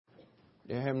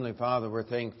Dear Heavenly Father, we're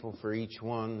thankful for each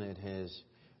one that has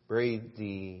braved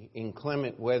the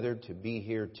inclement weather to be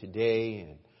here today.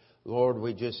 And Lord,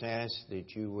 we just ask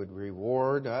that you would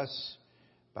reward us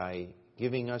by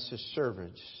giving us a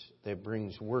service that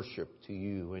brings worship to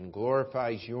you and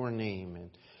glorifies your name. And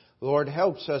Lord,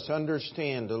 helps us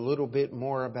understand a little bit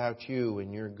more about you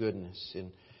and your goodness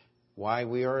and why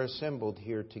we are assembled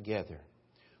here together.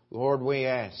 Lord, we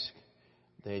ask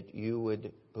that you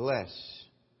would bless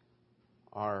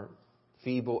our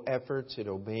feeble efforts at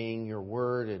obeying your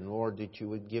word, and Lord, that you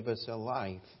would give us a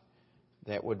life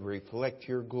that would reflect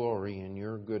your glory and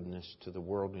your goodness to the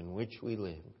world in which we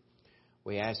live.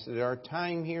 We ask that our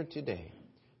time here today,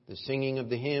 the singing of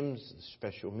the hymns, the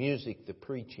special music, the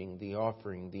preaching, the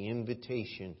offering, the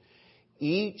invitation,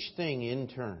 each thing in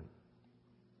turn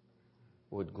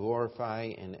would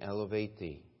glorify and elevate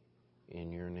thee.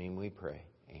 In your name we pray.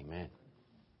 Amen.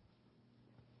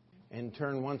 And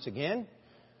turn once again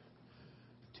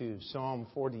to Psalm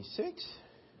 46,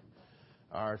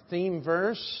 our theme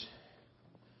verse.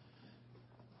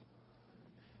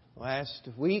 Last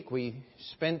week we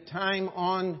spent time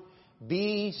on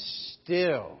be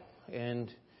still. And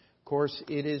of course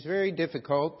it is very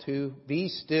difficult to be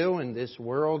still in this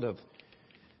world of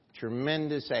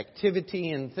tremendous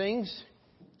activity and things.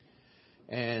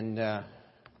 And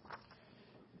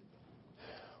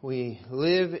we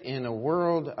live in a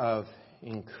world of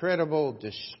incredible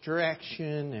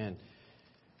distraction and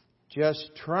just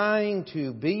trying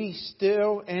to be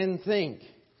still and think.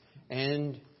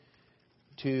 And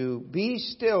to be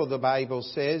still, the Bible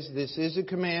says, this is a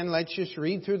command. Let's just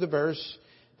read through the verse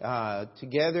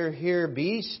together here.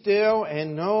 Be still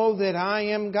and know that I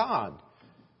am God.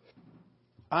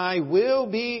 I will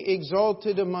be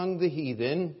exalted among the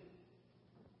heathen.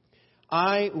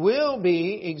 I will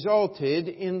be exalted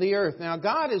in the earth. Now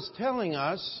God is telling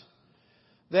us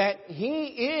that He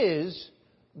is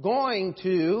going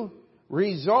to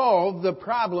resolve the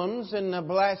problems and the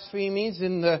blasphemies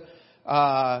and the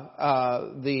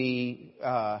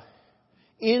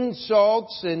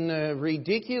insults and the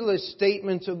ridiculous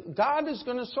statements of God is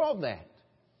going to solve that.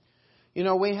 You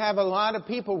know, we have a lot of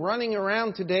people running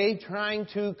around today trying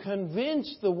to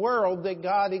convince the world that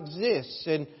God exists.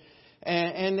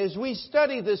 And as we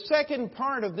study the second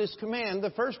part of this command,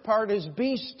 the first part is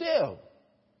be still.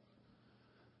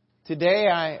 Today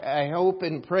I hope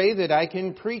and pray that I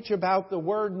can preach about the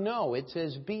word know. It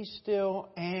says be still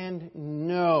and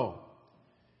know.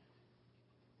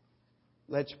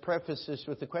 Let's preface this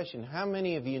with the question, how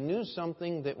many of you knew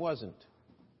something that wasn't?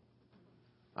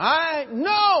 I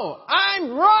know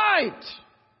I'm right!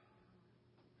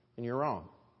 And you're wrong.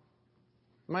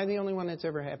 Am I the only one that's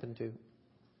ever happened to?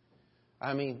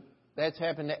 I mean, that's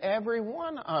happened to every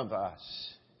one of us.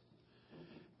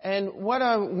 And what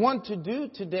I want to do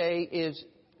today is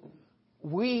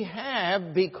we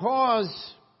have, because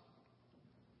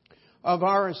of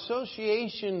our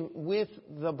association with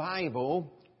the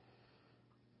Bible,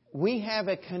 we have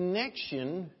a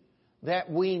connection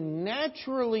that we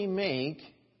naturally make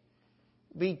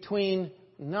between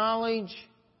knowledge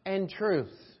and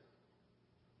truth.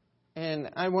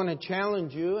 And I want to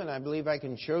challenge you, and I believe I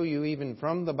can show you even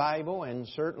from the Bible, and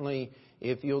certainly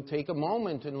if you'll take a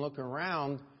moment and look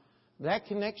around, that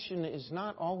connection is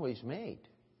not always made.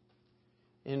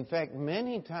 In fact,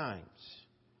 many times,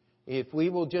 if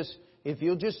you'll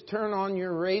just turn on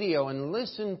your radio and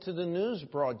listen to the news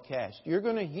broadcast, you're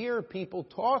going to hear people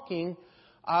talking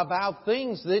about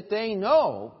things that they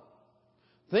know,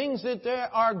 things that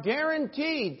are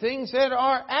guaranteed, things that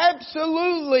are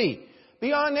absolutely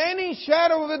beyond any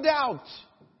shadow of a doubt.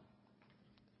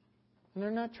 And they're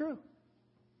not true.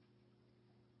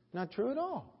 Not true at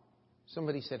all.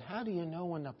 Somebody said, how do you know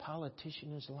when a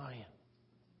politician is lying?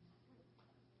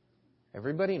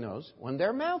 Everybody knows. When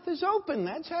their mouth is open,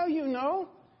 that's how you know.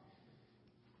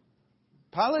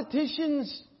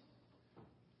 Politicians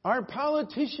are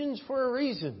politicians for a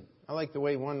reason. I like the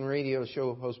way one radio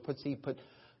show host puts it.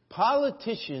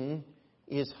 Politician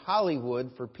is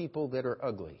Hollywood for people that are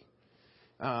ugly.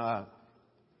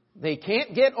 They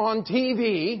can't get on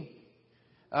TV.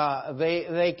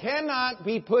 They cannot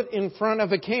be put in front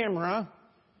of a camera.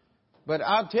 But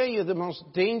I'll tell you, the most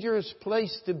dangerous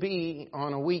place to be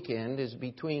on a weekend is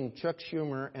between Chuck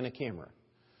Schumer and a camera.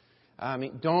 I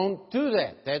mean, don't do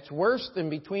that. That's worse than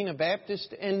between a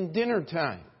Baptist and dinner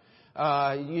time.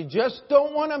 You just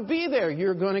don't want to be there.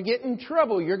 You're going to get in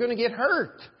trouble. You're going to get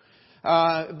hurt.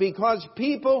 Because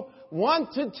people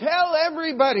want to tell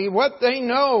everybody what they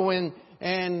know, and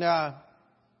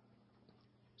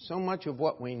so much of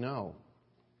what we know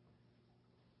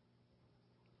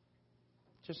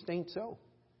just ain't so.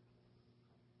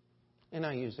 And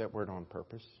I use that word on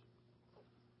purpose.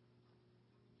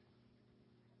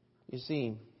 You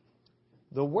see,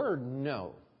 the word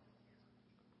know,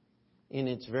 in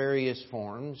its various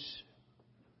forms,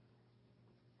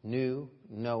 knew,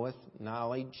 knoweth,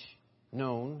 knowledge,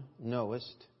 known,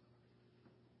 knowest,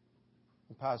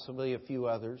 and possibly a few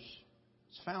others,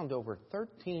 it's found over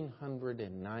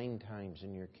 1,309 times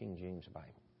in your King James Bible.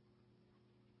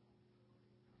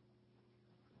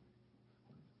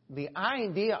 The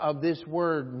idea of this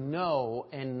word know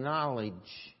and knowledge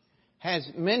has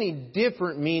many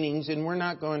different meanings, and we're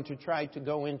not going to try to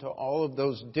go into all of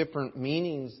those different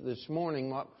meanings this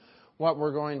morning. What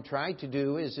we're going to try to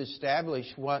do is establish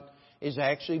what is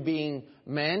actually being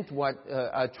meant, what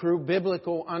a true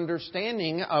biblical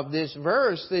understanding of this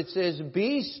verse that says,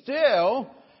 "Be still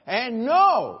and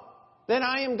know that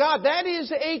I am God." That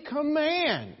is a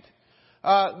command.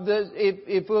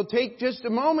 If we'll take just a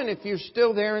moment, if you're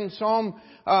still there in Psalm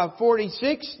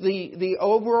 46, the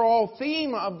overall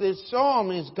theme of this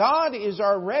psalm is God is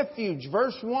our refuge,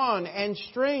 verse 1, and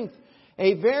strength,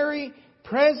 a very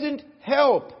present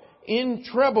help in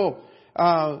trouble.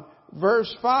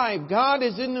 Verse 5, God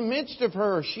is in the midst of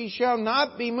her. She shall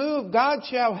not be moved. God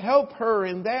shall help her,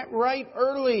 and that right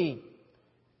early.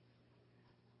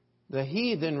 The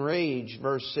heathen raged,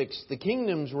 verse 6. The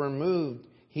kingdoms were moved.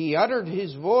 He uttered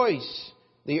His voice.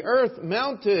 The earth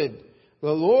melted.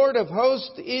 The Lord of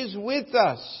hosts is with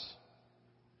us.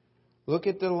 Look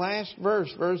at the last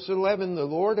verse, verse 11. The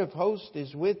Lord of hosts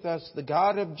is with us. The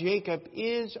God of Jacob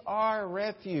is our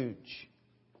refuge.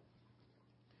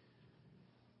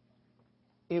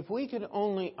 If we could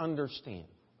only understand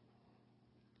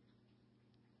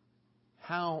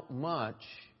how much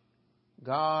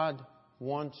God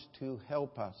wants to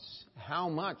help us, how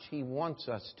much He wants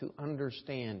us to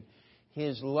understand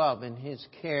His love and His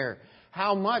care,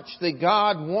 how much that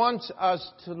God wants us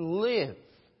to live.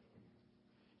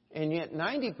 And yet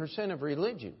 90% of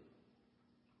religion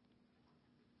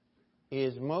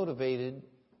is motivated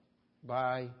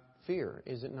by fear,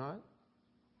 is it not?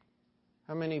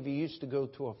 How many of you used to go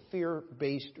to a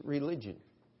fear-based religion?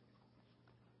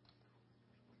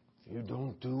 If you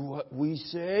don't do what we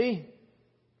say.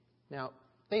 Now,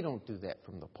 they don't do that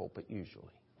from the pulpit usually.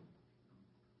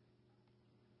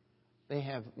 They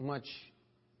have much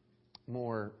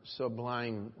more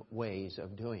sublime ways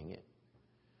of doing it.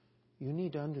 You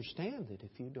need to understand that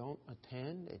if you don't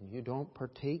attend and you don't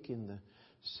partake in the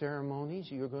ceremonies,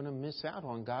 you're going to miss out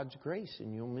on God's grace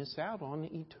and you'll miss out on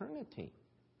eternity.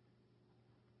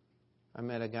 I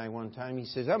met a guy one time, he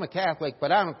says, "I'm a Catholic,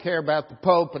 but I don't care about the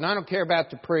Pope, and I don't care about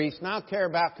the priest, and I don't care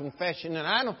about confession, and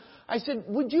I don't..." I said,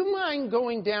 "Would you mind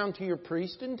going down to your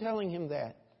priest and telling him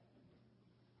that?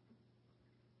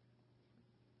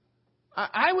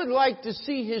 I would like to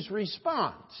see his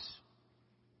response."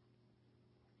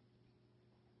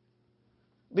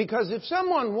 Because if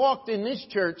someone walked in this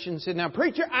church and said, "Now,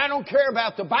 preacher, I don't care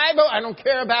about the Bible, I don't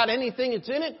care about anything that's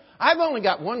in it, I've only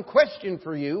got one question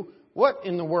for you. What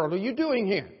in the world are you doing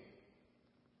here?"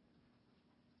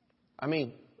 I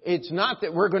mean, it's not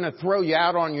that we're going to throw you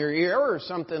out on your ear or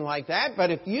something like that,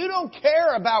 but if you don't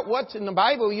care about what's in the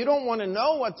Bible, you don't want to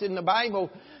know what's in the Bible,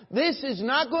 this is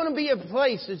not going to be a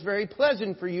place that's very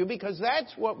pleasant for you, because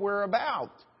that's what we're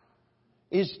about,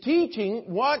 is teaching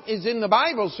what is in the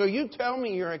Bible. So you tell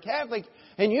me you're a Catholic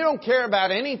and you don't care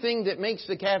about anything that makes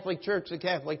the Catholic Church the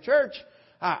Catholic Church,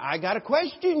 I got to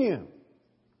question you.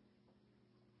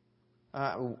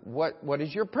 What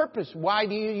is your purpose? Why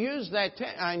do you use that?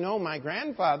 I know my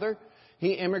grandfather,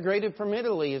 he immigrated from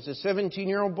Italy as a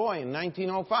 17-year-old boy in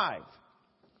 1905.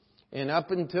 And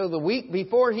up until the week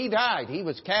before he died, he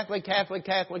was Catholic, Catholic,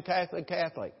 Catholic, Catholic,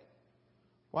 Catholic.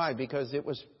 Why? Because it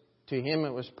was, to him,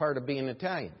 it was part of being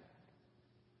Italian.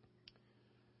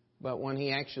 But when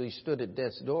he actually stood at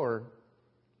death's door,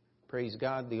 praise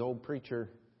God, the old preacher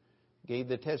gave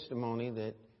the testimony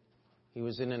that he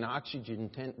was in an oxygen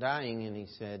tent dying,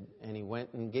 and he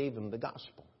went and gave him the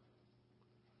gospel.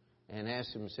 And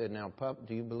asked him, said, "Now, pup,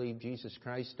 do you believe Jesus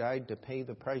Christ died to pay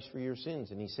the price for your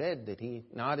sins?" And he said that he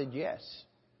nodded yes.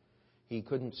 He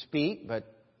couldn't speak, but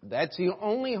that's the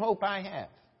only hope I have,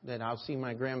 that I'll see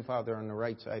my grandfather on the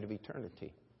right side of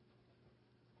eternity.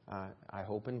 I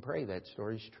hope and pray that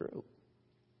story's true.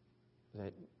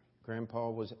 That Grandpa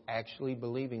was actually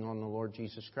believing on the Lord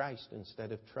Jesus Christ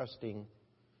instead of trusting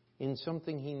in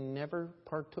something he never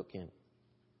partook in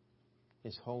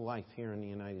his whole life here in the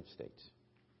United States.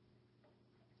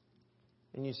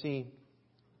 And you see,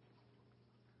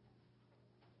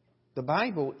 the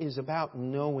Bible is about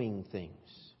knowing things.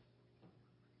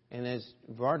 And as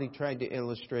I've already tried to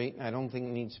illustrate, I don't think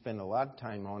we need to spend a lot of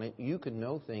time on it, you can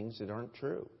know things that aren't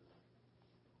true.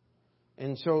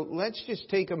 And so let's just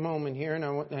take a moment here,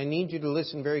 and I need you to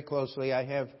listen very closely. I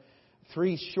have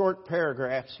 3 short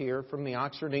paragraphs here from the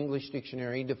Oxford English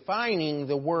Dictionary defining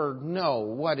the word know,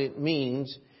 what it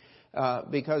means,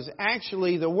 because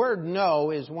actually the word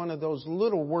know is one of those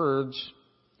little words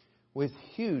with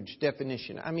huge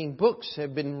definition. I mean, books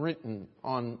have been written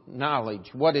on knowledge,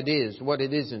 what it is, what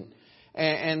it isn't.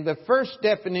 And the first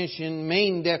definition,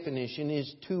 main definition,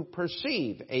 is to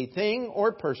perceive a thing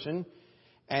or person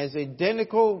as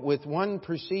identical with one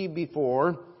perceived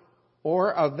before,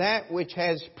 or of that which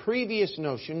has previous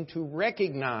notion, to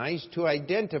recognize, to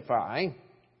identify,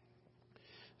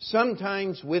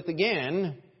 sometimes with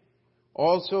again,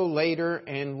 also later,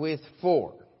 and with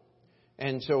for.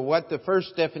 And so what the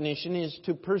first definition is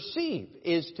to perceive,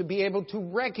 is to be able to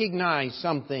recognize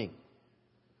something.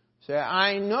 Say,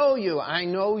 I know you, I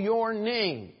know your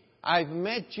name, I've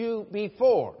met you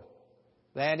before.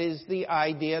 That is the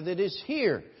idea that is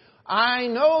here. I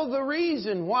know the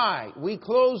reason why we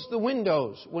close the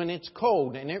windows when it's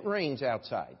cold and it rains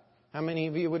outside. How many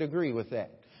of you would agree with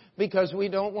that? Because we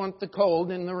don't want the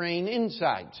cold and the rain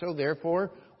inside. So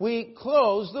therefore, we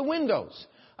close the windows.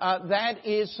 That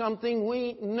is something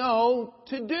we know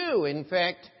to do. In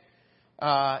fact,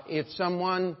 if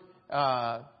someone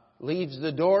leaves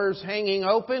the doors hanging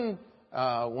open,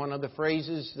 one of the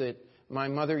phrases that my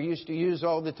mother used to use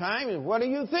all the time is, what do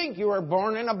you think? You were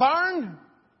born in a barn?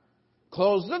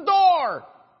 Close the door!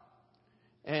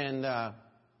 And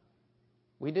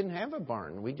we didn't have a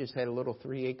barn. We just had a little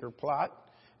 3-acre plot.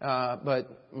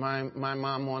 But my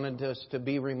mom wanted us to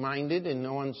be reminded in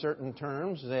no uncertain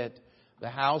terms that the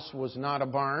house was not a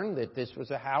barn, that this was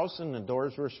a house and the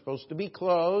doors were supposed to be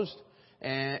closed.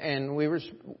 And we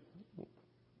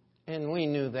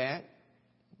knew that.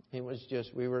 It was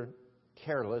just we were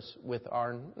careless with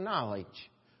our knowledge.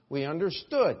 We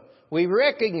understood. We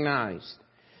recognized.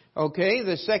 Okay,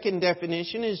 the second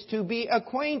definition is to be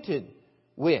acquainted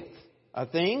with a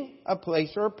thing, a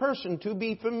place, or a person. To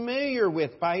be familiar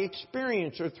with by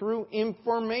experience or through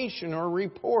information or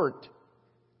report.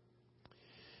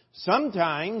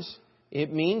 Sometimes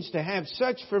it means to have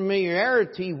such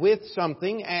familiarity with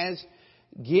something as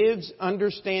gives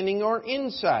understanding or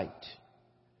insight.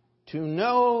 To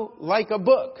know like a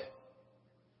book.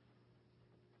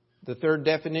 The third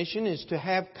definition is to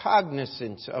have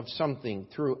cognizance of something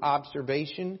through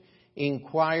observation,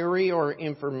 inquiry, or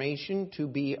information. To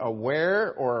be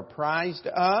aware or apprised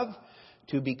of.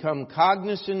 To become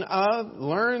cognizant of.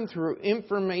 Learn through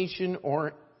information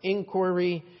or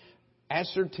inquiry.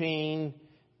 Ascertain.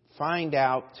 Find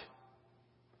out.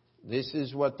 This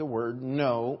is what the word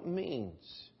know means.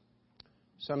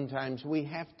 Sometimes we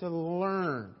have to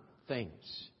learn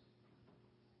things.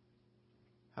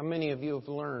 How many of you have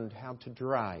learned how to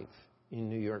drive in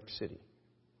New York City?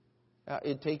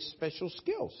 It takes special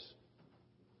skills.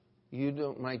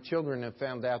 My children have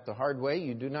found out the hard way.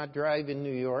 You do not drive in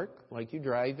New York like you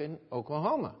drive in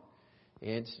Oklahoma.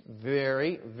 It's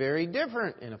very, very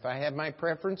different. And if I have my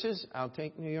preferences, I'll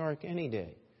take New York any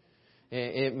day.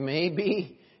 It may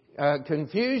be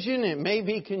confusion, it may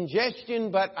be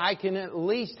congestion, but I can at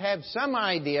least have some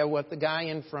idea what the guy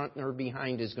in front or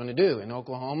behind is going to do. In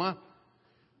Oklahoma,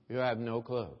 you have no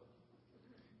clue.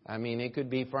 I mean, it could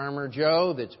be Farmer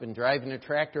Joe that's been driving a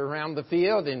tractor around the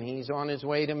field and he's on his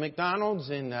way to McDonald's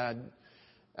and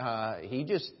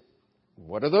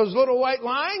what are those little white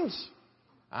lines?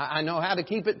 I know how to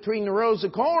keep it between the rows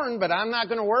of corn, but I'm not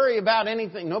going to worry about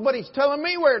anything. Nobody's telling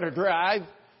me where to drive.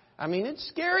 I mean, it's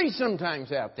scary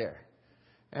sometimes out there.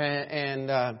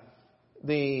 And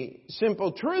the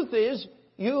simple truth is,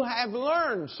 you have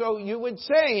learned. So you would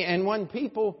say, and when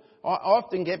people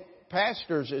often get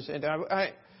pastors,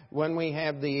 when we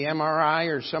have the MRI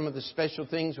or some of the special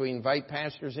things, we invite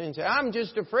pastors in and say, I'm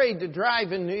just afraid to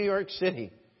drive in New York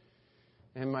City.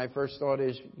 And my first thought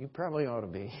is, you probably ought to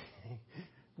be.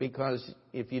 Because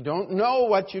if you don't know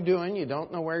what you're doing, you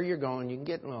don't know where you're going, you can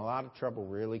get in a lot of trouble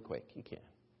really quick. You can.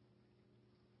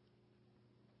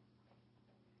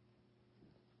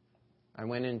 I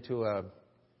went into a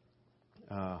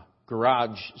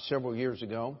garage several years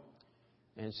ago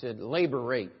and it said labor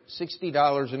rate,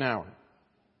 $60 an hour.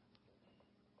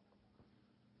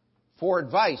 For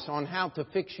advice on how to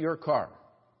fix your car,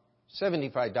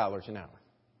 $75 an hour.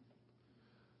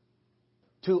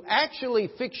 To actually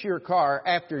fix your car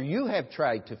after you have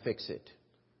tried to fix it,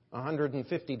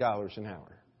 $150 an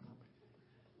hour.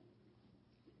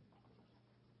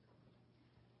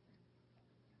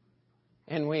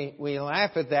 And we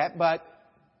laugh at that, but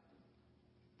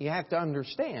you have to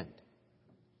understand,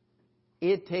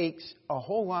 it takes a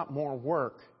whole lot more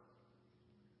work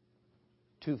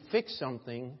to fix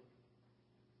something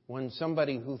when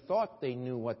somebody who thought they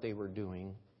knew what they were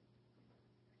doing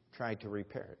tried to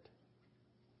repair it.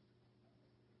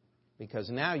 Because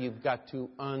now you've got to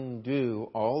undo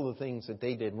all the things that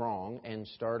they did wrong and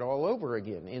start all over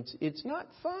again. It's not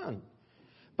fun.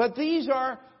 But these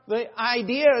are the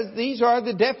ideas, these are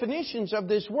the definitions of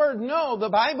this word. No, the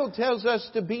Bible tells us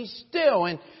to be still.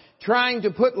 And trying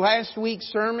to put last week's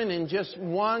sermon in just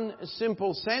one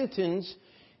simple sentence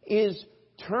is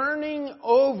turning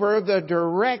over the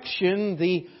direction,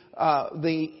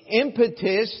 the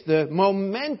impetus, the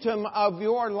momentum of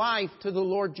your life to the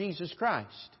Lord Jesus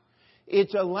Christ.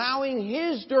 It's allowing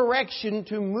His direction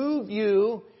to move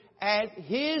you at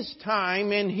His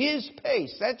time and His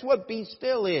pace. That's what be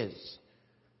still is.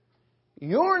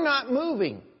 You're not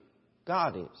moving.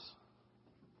 God is.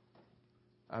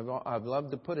 I've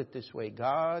loved to put it this way.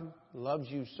 God loves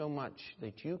you so much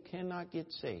that you cannot get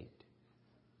saved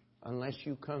unless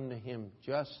you come to Him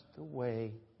just the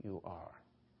way you are.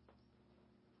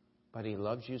 But He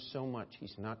loves you so much,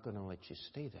 He's not going to let you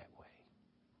stay that way.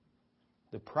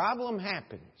 The problem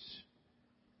happens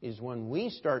is when we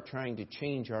start trying to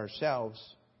change ourselves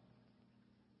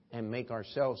and make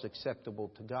ourselves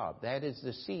acceptable to God. That is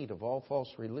the seed of all false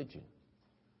religion.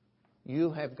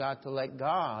 You have got to let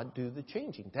God do the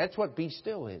changing. That's what be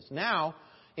still is. Now,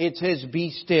 it says be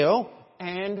still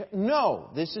and know.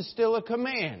 This is still a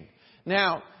command.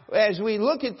 Now, as we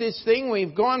look at this thing,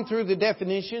 we've gone through the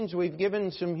definitions. We've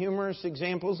given some humorous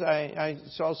examples. I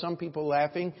saw some people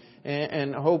laughing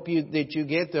and hope that you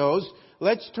get those.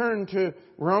 Let's turn to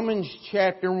Romans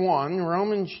chapter 1.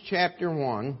 Romans chapter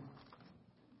 1.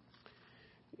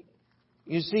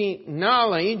 You see,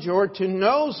 knowledge or to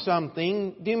know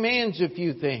something demands a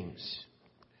few things.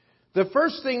 The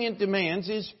first thing it demands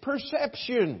is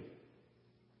perception.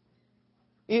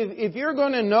 If you're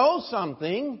going to know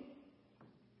something,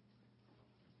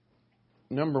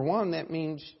 number one, that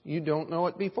means you don't know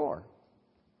it before.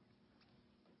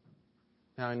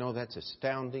 Now, I know that's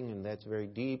astounding and that's very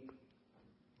deep.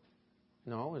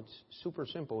 No, it's super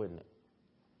simple, isn't it?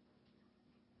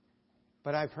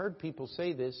 But I've heard people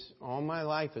say this all my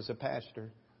life as a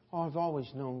pastor. Oh, I've always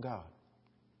known God.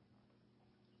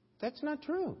 That's not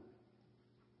true.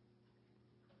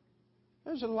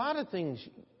 There's a lot of things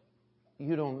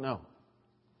you don't know.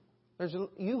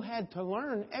 You had to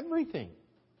learn everything.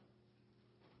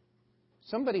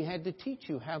 Somebody had to teach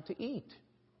you how to eat.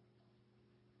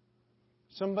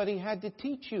 Somebody had to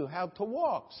teach you how to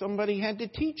walk. Somebody had to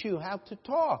teach you how to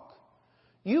talk.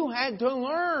 You had to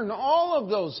learn all of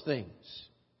those things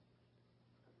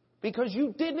because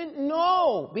you didn't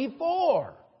know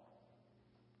before.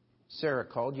 Sarah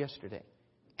called yesterday.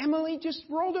 Emily just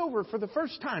rolled over for the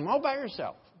first time all by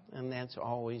herself. And that's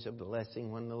always a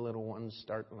blessing when the little ones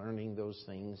start learning those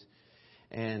things.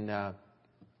 And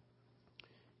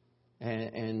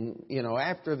you know,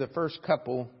 after the first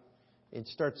couple, it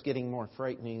starts getting more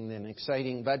frightening than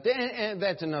exciting. But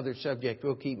that's another subject.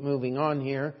 We'll keep moving on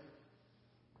here.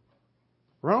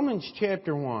 Romans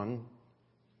chapter 1.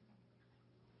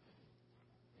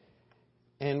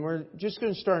 And we're just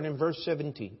going to start in verse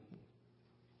 17.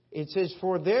 It says,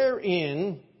 for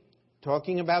therein,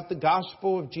 talking about the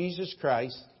gospel of Jesus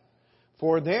Christ,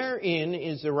 for therein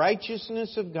is the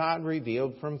righteousness of God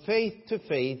revealed from faith to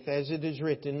faith, as it is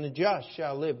written, the just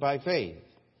shall live by faith.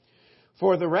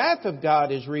 For the wrath of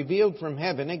God is revealed from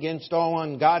heaven against all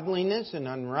ungodliness and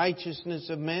unrighteousness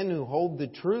of men who hold the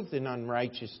truth in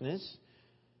unrighteousness,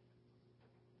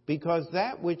 because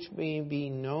that which may be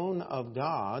known of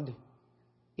God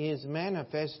is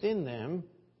manifest in them,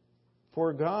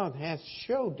 for God hath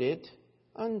showed it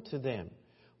unto them.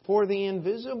 For the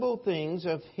invisible things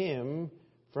of Him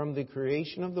from the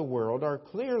creation of the world are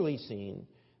clearly seen,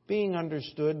 being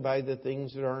understood by the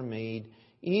things that are made,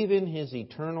 even His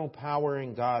eternal power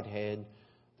and Godhead,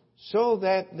 so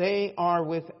that they are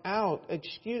without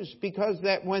excuse, because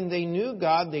that when they knew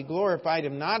God, they glorified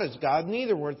Him not as God,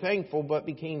 neither were thankful, but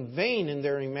became vain in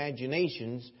their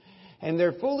imaginations, and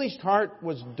their foolish heart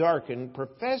was darkened.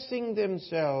 Professing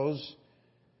themselves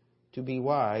to be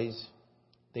wise,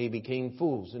 they became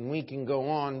fools. And we can go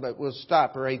on, but we'll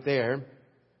stop right there.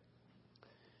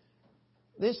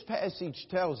 This passage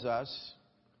tells us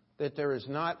that there is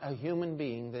not a human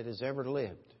being that has ever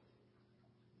lived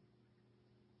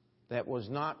that was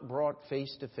not brought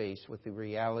face to face with the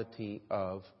reality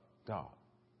of God.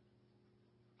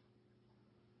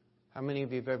 How many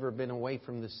of you have ever been away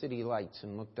from the city lights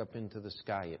and looked up into the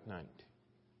sky at night?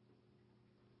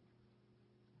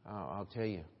 I'll tell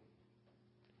you,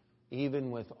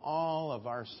 even with all of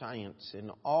our science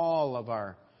and all of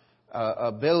our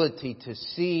ability to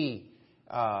see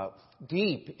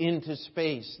deep into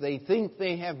space. They think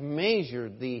they have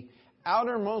measured the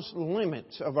outermost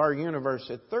limits of our universe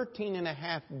at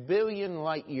 13.5 billion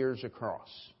light years across.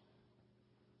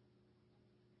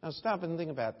 Now stop and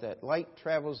think about that. Light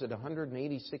travels at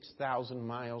 186,000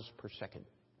 miles per second.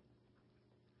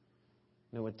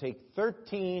 And it would take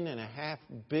 13.5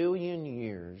 billion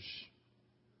years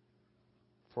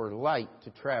for light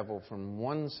to travel from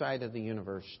one side of the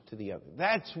universe to the other.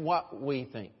 That's what we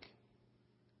think.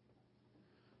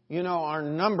 You know, our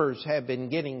numbers have been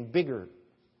getting bigger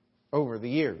over the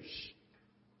years.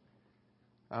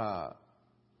 But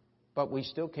we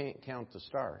still can't count the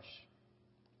stars.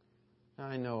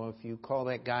 I know if you call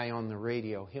that guy on the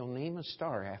radio, he'll name a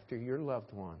star after your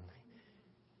loved one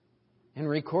and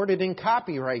record it in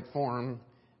copyright form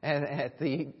at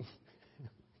the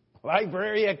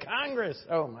Library of Congress.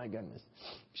 Oh, my goodness.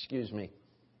 Excuse me.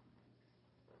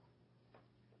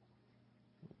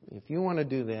 If you want to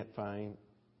do that, fine.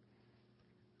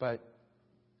 But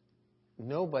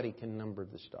nobody can number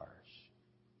the stars.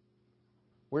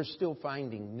 We're still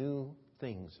finding new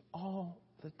things all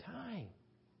the time.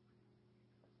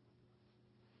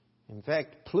 In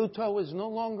fact, Pluto is no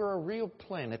longer a real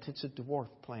planet. It's a dwarf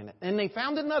planet. And they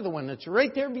found another one that's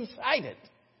right there beside it.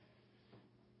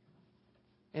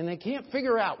 And they can't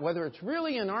figure out whether it's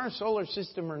really in our solar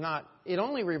system or not. It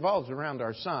only revolves around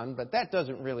our sun, but that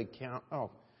doesn't really count. Oh.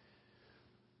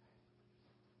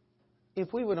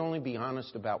 If we would only be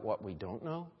honest about what we don't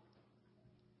know,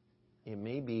 it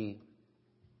may be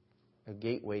a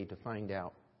gateway to find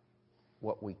out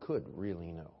what we could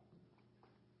really know.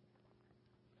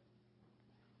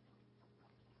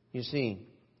 You see,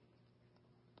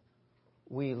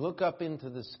 we look up into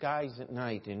the skies at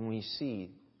night and we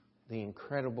see the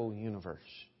incredible universe.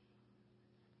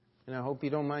 And I hope you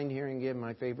don't mind hearing again,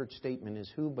 my favorite statement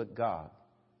is, who but God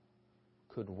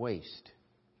could waste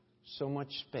so much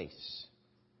space,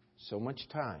 so much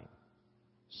time,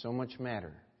 so much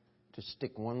matter to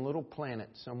stick one little planet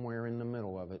somewhere in the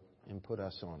middle of it and put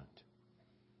us on it?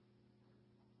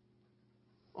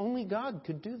 Only God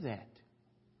could do that.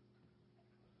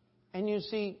 And you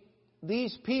see,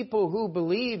 these people who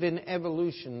believe in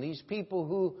evolution, these people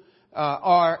who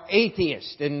are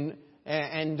atheists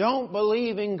and don't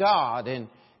believe in God, and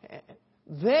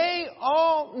they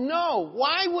all know.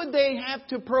 Why would they have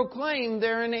to proclaim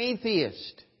they're an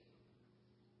atheist?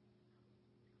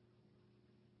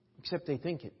 Except they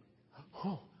think it.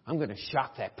 Oh, I'm going to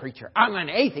shock that preacher. I'm an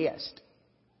atheist.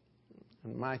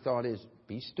 And my thought is,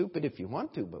 be stupid if you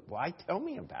want to, but why tell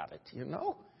me about it, you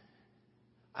know?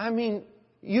 I mean,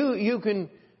 you can,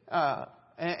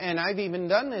 and I've even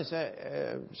done this.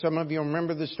 Some of you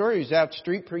remember the story. He's out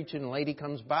street preaching, a lady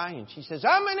comes by and she says,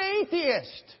 I'm an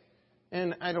atheist.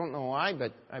 And I don't know why,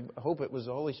 but I hope it was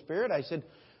the Holy Spirit. I said,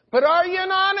 but are you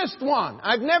an honest one?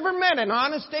 I've never met an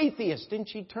honest atheist. And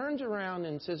she turns around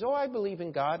and says, oh, I believe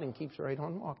in God, and keeps right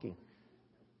on walking.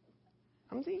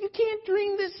 I'm saying, you can't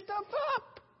dream this stuff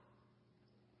up.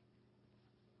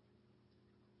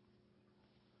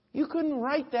 You couldn't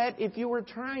write that if you were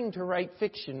trying to write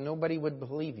fiction. Nobody would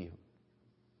believe you.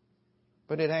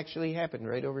 But it actually happened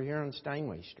right over here on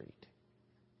Steinway Street.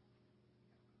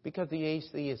 Because the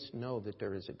atheists know that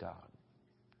there is a God.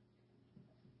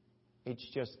 It's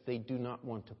just they do not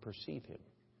want to perceive Him.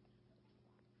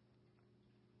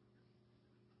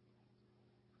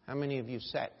 How many of you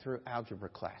sat through algebra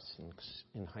class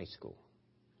in high school?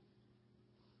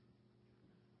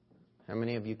 How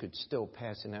many of you could still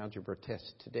pass an algebra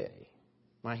test today?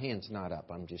 My hand's not up.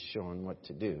 I'm just showing what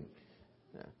to do.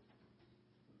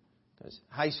 Because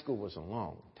high school was a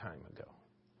long time ago.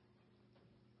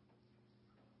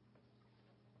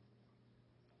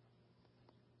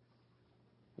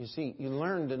 You see, you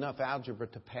learned enough algebra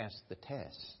to pass the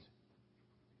test.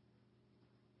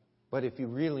 But if you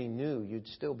really knew, you'd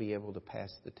still be able to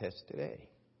pass the test today.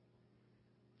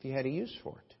 If you had a use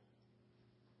for it.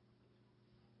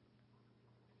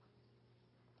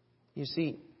 You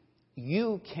see,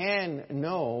 you can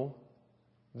know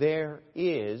there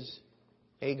is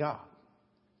a God.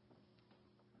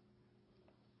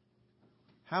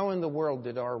 How in the world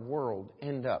did our world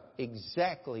end up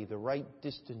exactly the right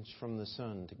distance from the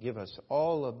sun to give us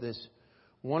all of this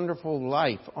wonderful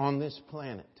life on this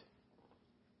planet?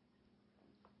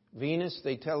 Venus,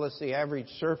 they tell us the average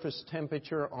surface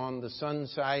temperature on the sun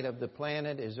side of the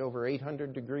planet is over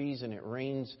 800 degrees and it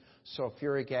rains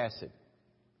sulfuric acid.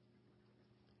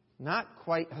 Not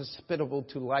quite hospitable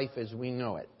to life as we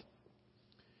know it.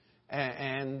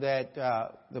 And that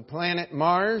the planet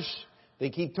Mars, they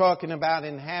keep talking about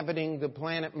inhabiting the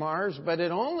planet Mars, but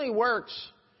it only works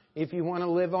if you want to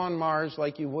live on Mars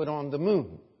like you would on the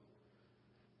moon.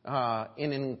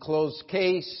 in an enclosed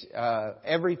case.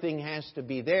 Everything has to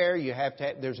be there.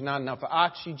 There's not enough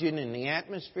oxygen in the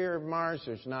atmosphere of Mars.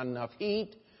 There's not enough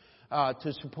heat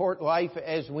to support life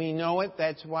as we know it.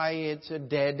 That's why it's a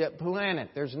dead planet.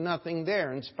 There's nothing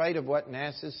there in spite of what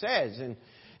NASA says.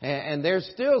 And they're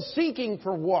still seeking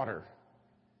for water.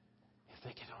 If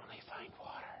they could only find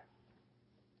water.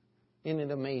 Isn't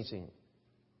it amazing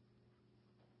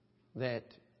that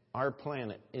our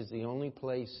planet is the only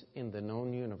place in the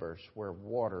known universe where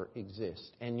water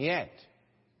exists? And yet,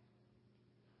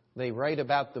 they write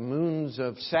about the moons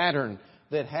of Saturn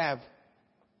that have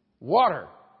water.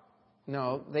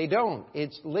 No, they don't.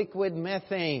 It's liquid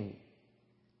methane.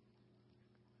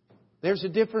 There's a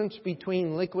difference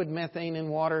between liquid methane and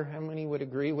water. How many would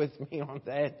agree with me on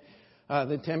that?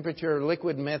 The temperature of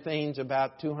liquid methane is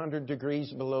about 200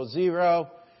 degrees below zero.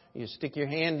 You stick your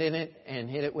hand in it and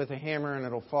hit it with a hammer and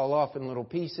it'll fall off in little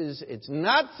pieces. It's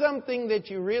not something that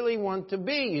you really want to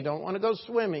be. You don't want to go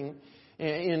swimming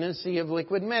in a sea of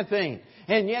liquid methane.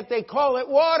 And yet they call it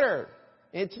water.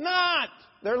 It's not.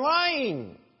 They're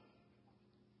lying.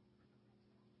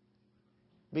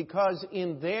 Because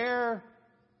in their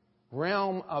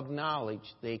realm of knowledge,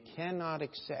 they cannot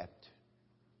accept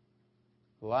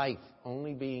life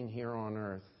only being here on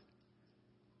earth.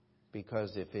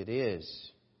 Because if it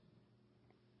is,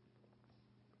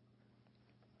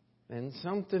 then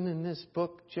something in this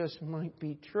book just might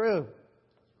be true.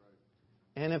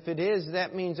 And if it is,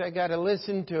 that means I got to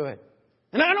listen to it.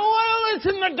 And I don't want to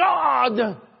listen to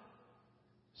God.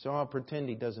 So I'll pretend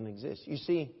He doesn't exist. You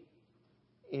see,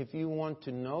 if you want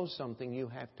to know something, you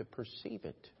have to perceive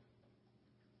it.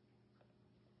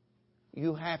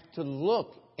 You have to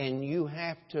look and you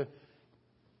have to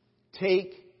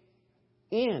take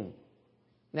in.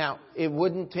 Now, it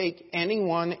wouldn't take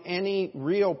anyone any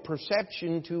real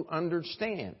perception to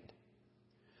understand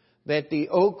that the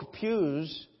oak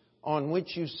pews on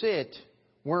which you sit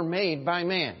were made by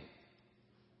man.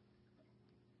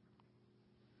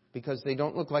 Because they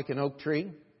don't look like an oak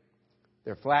tree.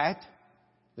 They're flat.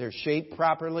 They're shaped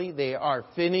properly. They are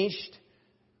finished.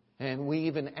 And we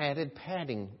even added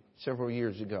padding several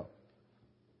years ago.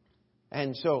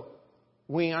 And so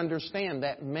we understand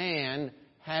that man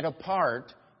had a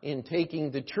part in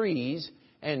taking the trees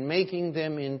and making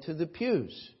them into the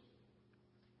pews.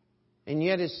 And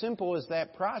yet, as simple as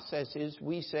that process is,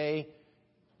 we say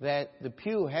that the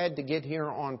pew had to get here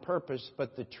on purpose,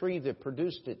 but the tree that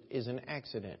produced it is an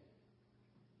accident.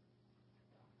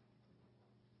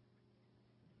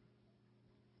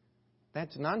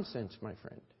 That's nonsense, my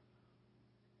friend.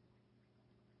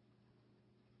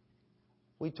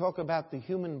 We talk about the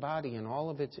human body and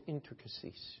all of its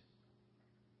intricacies.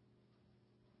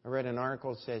 I read an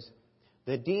article that says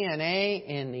the DNA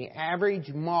in the average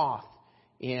moth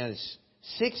is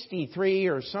 63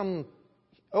 or some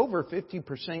over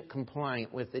 50%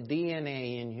 compliant with the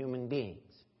DNA in human beings.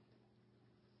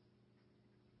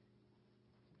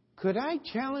 Could I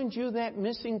challenge you that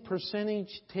missing percentage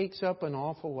takes up an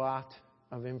awful lot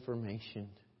of information?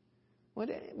 Would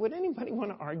anybody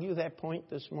want to argue that point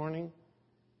this morning?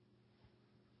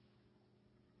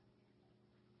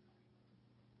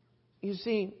 You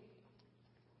see,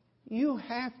 you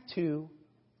have to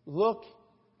look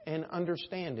and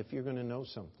understand if you're going to know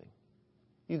something.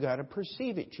 You've got to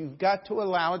perceive it. You've got to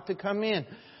allow it to come in.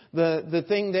 The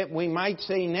thing that we might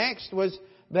say next was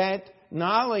that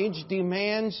knowledge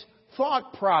demands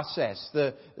thought process.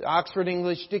 The Oxford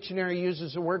English Dictionary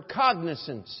uses the word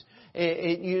cognizance.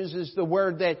 It uses the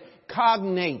word that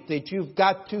cognate, that you've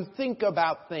got to think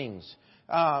about things.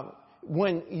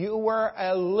 When you were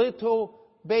a little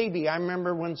baby, I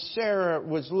remember when Sarah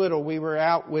was little, we were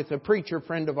out with a preacher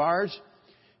friend of ours,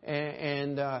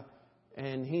 and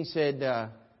he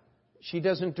said, she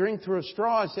doesn't drink through a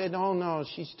straw. I said, oh no,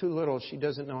 she's too little. She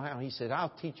doesn't know how. He said,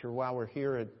 I'll teach her while we're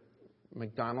here at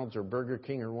McDonald's or Burger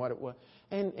King or what it was.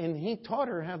 And he taught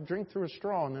her how to drink through a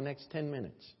straw in the next 10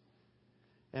 minutes.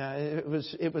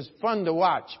 It was fun to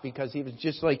watch because he was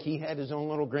just like he had his own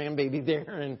little grandbaby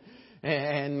there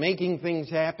and making things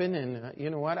happen. And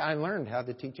you know what? I learned how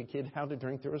to teach a kid how to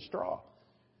drink through a straw.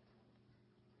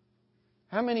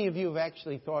 How many of you have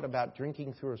actually thought about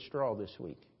drinking through a straw this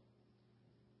week?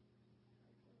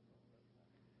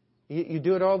 You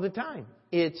do it all the time.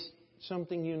 It's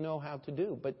something you know how to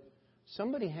do, but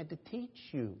somebody had to teach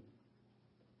you.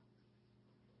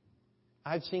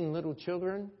 I've seen little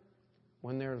children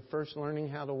when they're first learning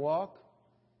how to walk.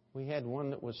 We had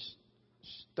one that was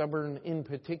stubborn in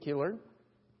particular.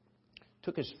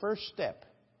 Took his first step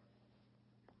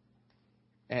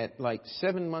at like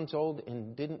 7 months old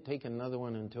and didn't take another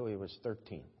one until he was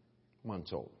 13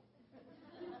 months old.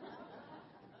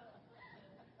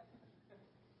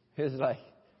 It's like,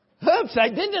 oops, I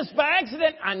did this by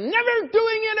accident. I'm never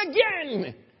doing it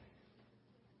again.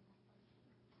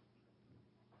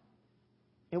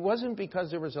 It wasn't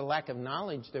because there was a lack of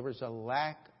knowledge. There was a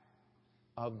lack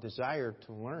of desire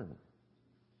to learn.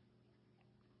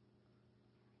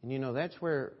 And you know, that's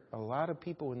where a lot of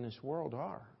people in this world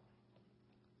are.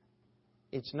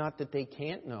 It's not that they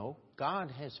can't know.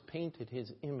 God has painted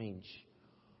His image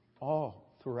all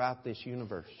throughout this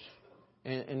universe.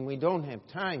 And we don't have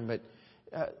time, but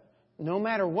no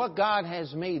matter what God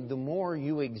has made, the more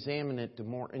you examine it, the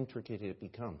more intricate it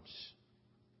becomes.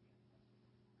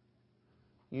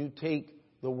 You take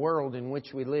the world in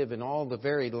which we live and all the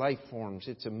varied life forms.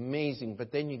 It's amazing.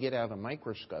 But then you get out a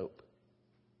microscope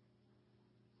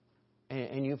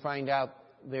and you find out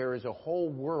there is a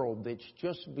whole world that's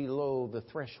just below the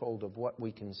threshold of what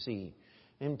we can see.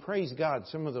 And praise God,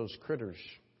 some of those critters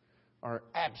are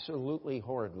absolutely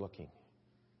horrid looking.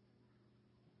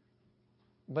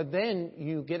 But then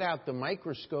you get out the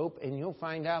microscope and you'll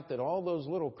find out that all those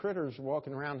little critters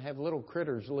walking around have little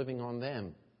critters living on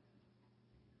them.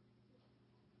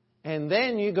 And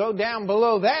then you go down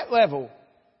below that level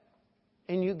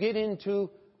and you get into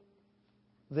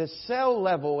the cell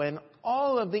level and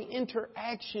all of the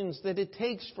interactions that it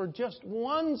takes for just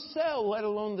one cell, let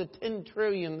alone the 10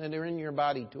 trillion that are in your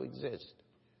body to exist.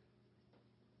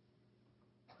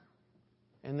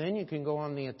 And then you can go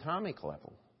on the atomic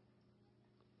level.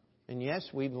 And yes,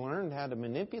 we've learned how to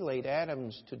manipulate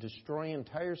atoms to destroy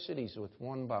entire cities with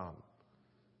one bomb.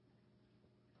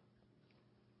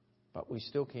 But we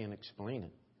still can't explain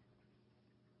it.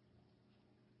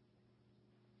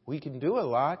 We can do a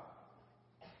lot.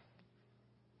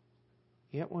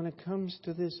 Yet when it comes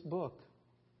to this book,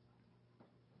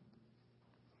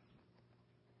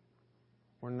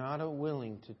 we're not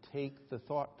willing to take the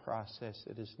thought process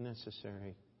that is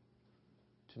necessary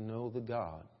to know the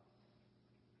God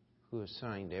who has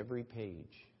signed every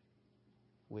page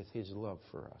with His love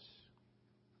for us.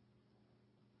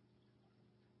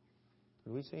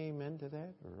 Could we say amen to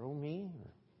that? Or oh me?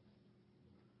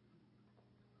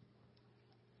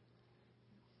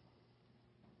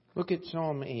 Look at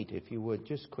Psalm 8, if you would,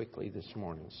 just quickly this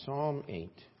morning. Psalm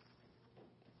 8.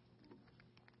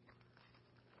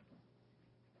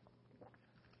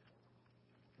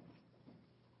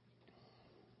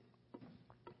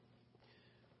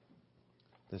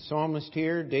 The psalmist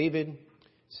here, David,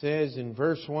 says in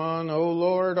verse 1, O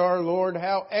Lord, our Lord,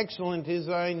 how excellent is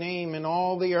Thy name in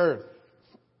all the earth.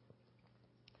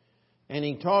 And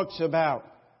he talks about,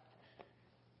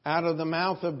 out of the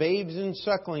mouth of babes and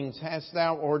sucklings hast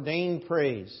Thou ordained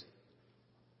praise.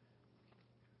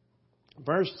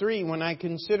 Verse 3, when I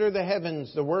consider the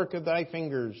heavens, the work of Thy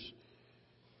fingers.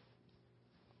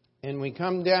 And we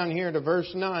come down here to verse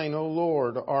 9, O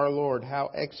Lord, our Lord,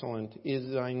 how excellent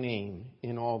is Thy name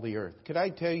in all the earth. Could I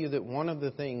tell you that one of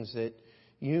the things that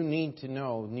you need to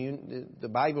know, the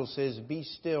Bible says, be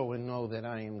still and know that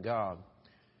I am God,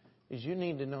 is you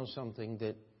need to know something,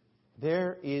 that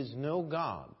there is no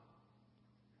God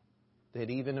that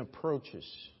even approaches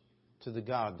to the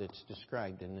God that's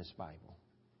described in this Bible.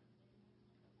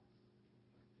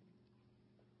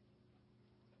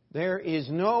 There is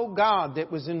no God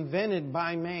that was invented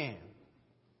by man.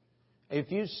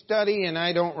 If you study, and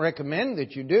I don't recommend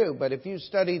that you do, but if you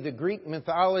study the Greek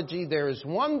mythology, there is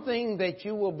one thing that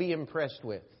you will be impressed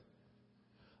with: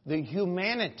 the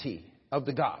humanity of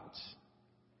the gods.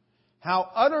 How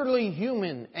utterly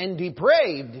human and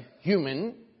depraved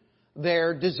human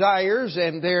their desires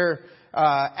and their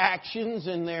actions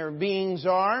and their beings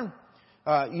are.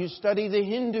 You study the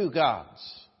Hindu gods.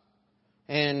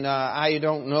 And I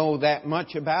don't know that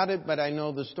much about it, but I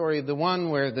know the story of the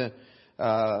one where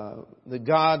the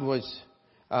god was,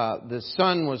 the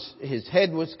sun was, his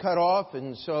head was cut off,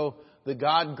 and so the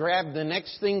god grabbed the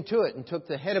next thing to it and took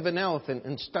the head of an elephant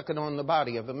and stuck it on the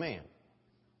body of a man.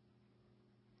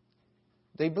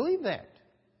 They believe that.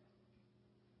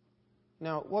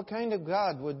 Now, what kind of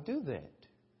God would do that?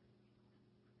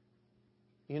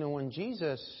 You know, when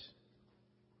Jesus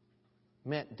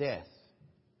met death,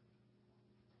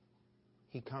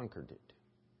 He conquered it.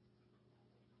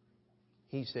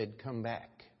 He said, come back.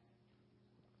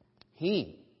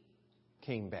 He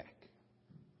came back.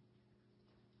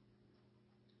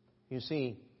 You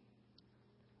see,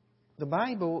 the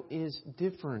Bible is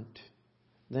different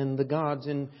than the gods.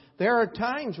 And there are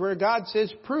times where God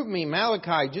says, prove me.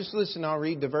 Malachi, just listen, I'll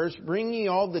read the verse. Bring ye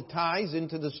all the tithes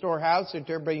into the storehouse, that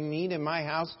there be meat in my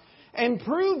house. And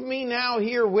prove me now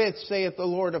herewith, saith the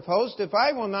Lord of hosts, if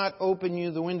I will not open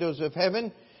you the windows of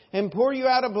heaven and pour you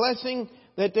out a blessing,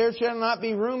 that there shall not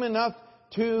be room enough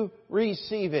to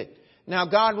receive it. Now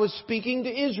God was speaking to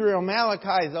Israel,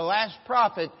 Malachi, the last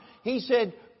prophet. He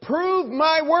said, prove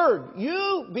my word.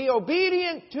 You be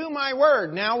obedient to my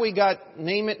word. Now we got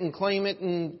name it and claim it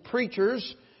and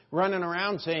preachers running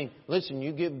around saying, listen,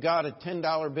 you give God a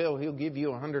 $10 bill, He'll give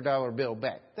you a $100 bill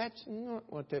back. That's not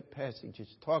what that passage is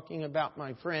talking about,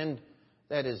 my friend.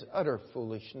 That is utter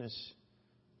foolishness.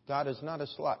 God is not a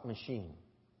slot machine.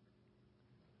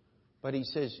 But He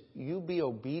says, you be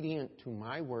obedient to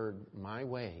my word, my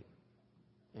way,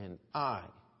 and I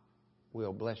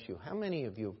will bless you. How many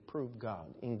of you have proved God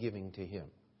in giving to Him?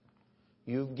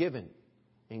 You've given,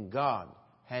 and God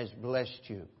has blessed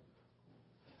you.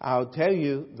 I'll tell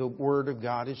you, the Word of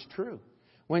God is true.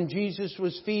 When Jesus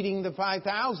was feeding the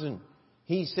 5,000,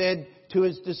 He said to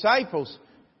His disciples,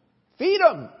 feed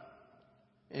them.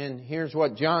 And here's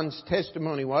what John's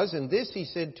testimony was. And this He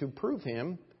said to prove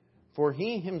Him, for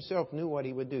He Himself knew what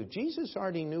He would do. Jesus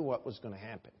already knew what was going to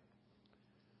happen.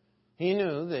 He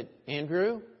knew that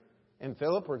Andrew and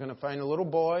Philip were going to find a little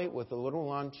boy with a little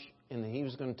lunch, and He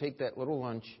was going to take that little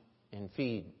lunch and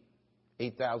feed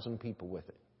 8,000 people with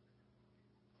it.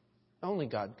 Only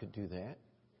God could do that.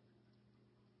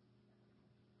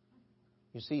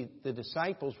 You see, the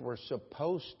disciples were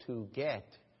supposed to get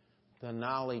the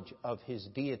knowledge of His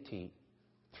deity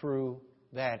through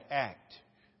that act.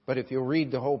 But if you'll read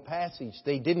the whole passage,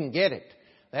 they didn't get it.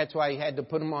 That's why He had to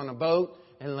put them on a boat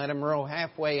and let them row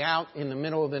halfway out in the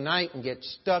middle of the night and get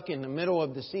stuck in the middle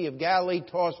of the Sea of Galilee,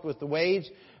 tossed with the waves.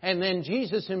 And then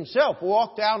Jesus Himself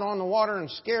walked out on the water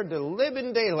and scared the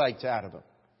living daylights out of them.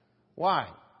 Why?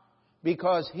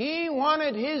 Because He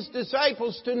wanted His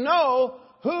disciples to know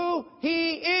who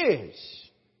He is.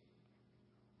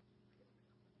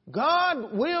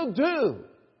 God will do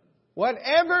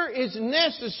whatever is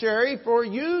necessary for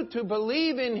you to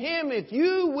believe in Him if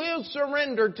you will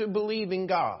surrender to believe in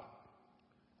God.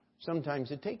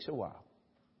 Sometimes it takes a while.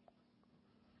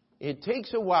 It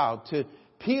takes a while to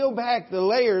peel back the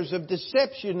layers of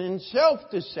deception and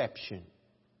self-deception.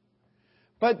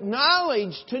 But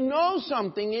knowledge, to know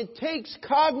something, it takes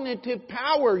cognitive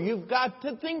power. You've got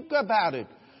to think about it.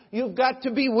 You've got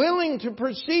to be willing to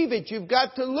perceive it. You've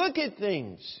got to look at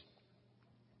things.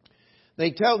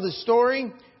 They tell the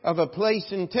story of a place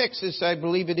in Texas, I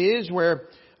believe it is, where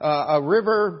a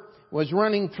river was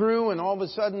running through, and all of a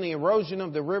sudden the erosion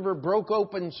of the river broke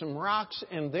open some rocks,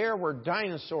 and there were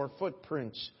dinosaur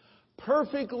footprints,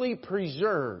 perfectly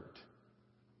preserved.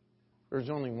 There's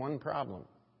only one problem.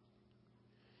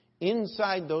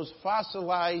 Inside those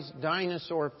fossilized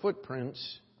dinosaur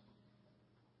footprints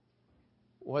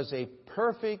was a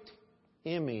perfect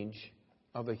image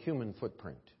of a human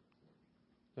footprint.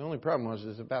 The only problem was it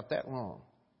was about that long.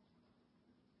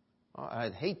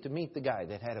 I'd hate to meet the guy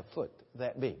that had a foot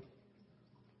that big.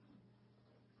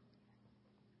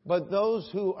 But those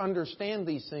who understand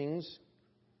these things,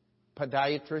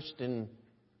 podiatrists and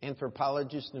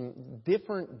anthropologists, and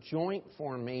different joint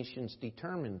formations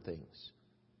determine things.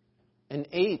 An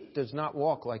ape does not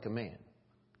walk like a man.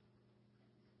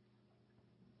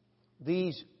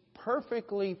 These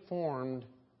perfectly formed,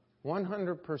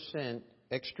 100%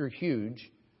 extra huge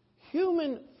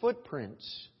human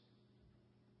footprints,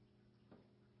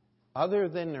 other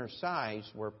than their size,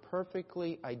 were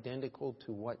perfectly identical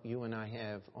to what you and I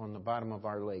have on the bottom of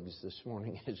our legs this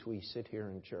morning as we sit here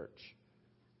in church.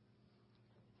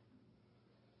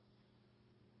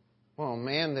 Well, a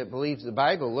man that believes the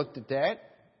Bible looked at that,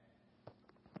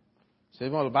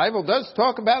 said, well, the Bible does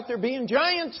talk about there being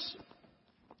giants.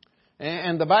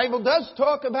 And the Bible does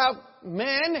talk about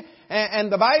men.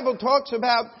 And the Bible talks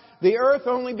about the earth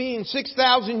only being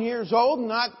 6,000 years old,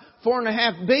 not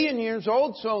 4.5 billion years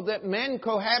old. So that men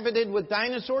cohabited with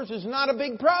dinosaurs is not a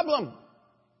big problem.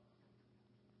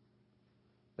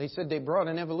 They said they brought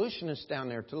an evolutionist down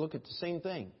there to look at the same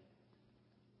thing.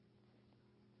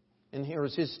 And here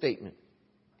was his statement.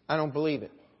 I don't believe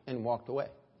it. And walked away.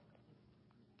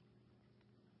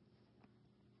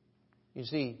 You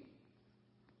see,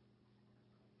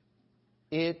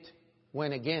 it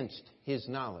went against his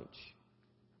knowledge.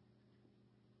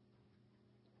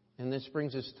 And this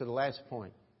brings us to the last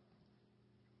point.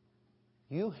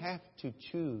 You have to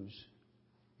choose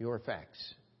your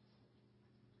facts.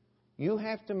 You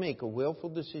have to make a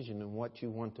willful decision on what you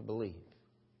want to believe.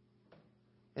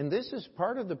 And this is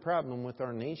part of the problem with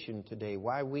our nation today,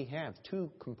 why we have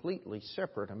two completely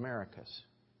separate Americas.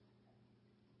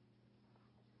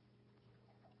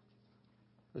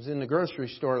 I was in the grocery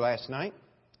store last night.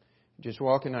 Just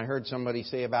walking, I heard somebody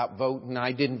say about vote, and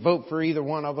I didn't vote for either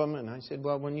one of them. And I said,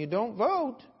 well, when you don't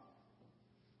vote,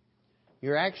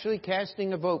 you're actually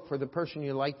casting a vote for the person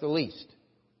you like the least.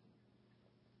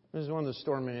 This is one of the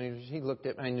store managers. He looked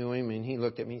at me. I knew him, and he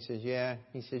looked at me. He says, "Yeah."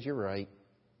 He says, "You're right."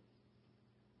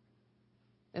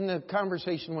 And the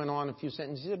conversation went on a few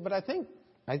sentences. He said, "But I think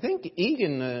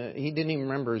Egan, he didn't even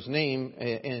remember his name,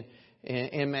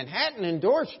 in Manhattan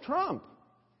endorsed Trump."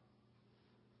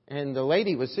 And the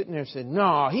lady was sitting there and said,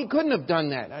 "No, he couldn't have done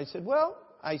that." I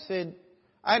said,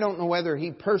 "I don't know whether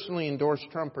he personally endorsed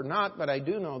Trump or not, but I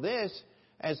do know this.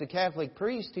 As a Catholic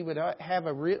priest, he would have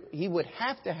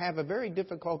to have a very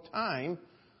difficult time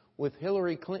with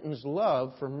Hillary Clinton's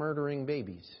love for murdering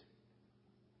babies."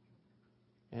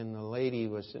 And the lady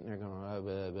was sitting there going,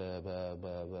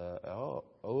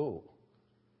 oh.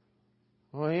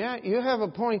 Well, yeah, you have a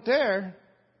point there.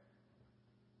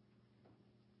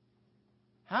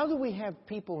 How do we have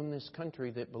people in this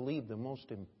country that believe the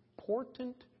most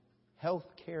important health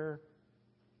care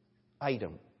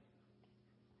item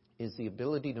is the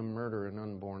ability to murder an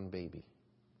unborn baby?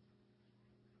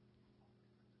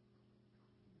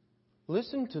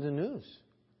 Listen to the news.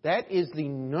 That is the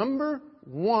number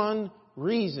one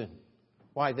reason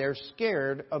why they're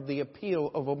scared of the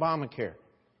appeal of Obamacare.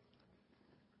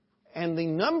 And the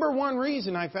number one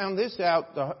reason, I found this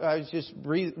out, I was just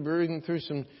reading through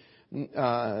some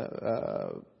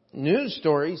news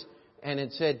stories, and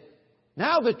it said,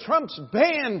 now that Trump's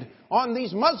ban on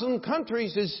these Muslim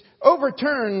countries is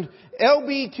overturned,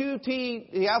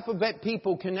 LGBTQ, the alphabet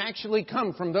people, can actually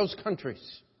come from those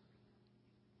countries.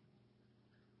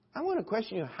 I want to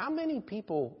question you, how many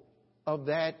people of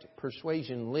that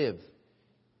persuasion live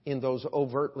in those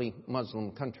overtly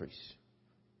Muslim countries?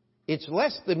 It's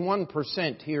less than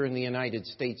 1% here in the United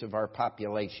States of our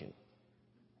population.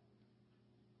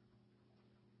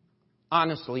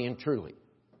 Honestly and truly.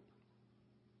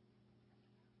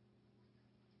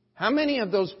 How many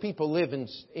of those people live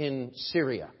in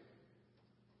Syria?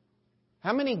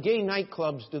 How many gay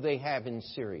nightclubs do they have in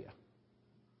Syria?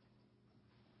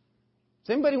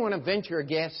 Does anybody want to venture a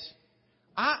guess?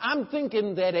 I'm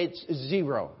thinking that it's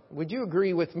zero. Would you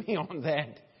agree with me on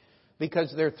that?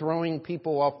 Because they're throwing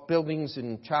people off buildings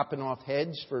and chopping off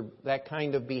heads for that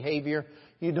kind of behavior.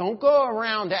 You don't go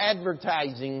around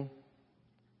advertising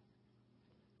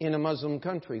in a Muslim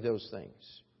country those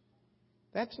things.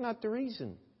 That's not the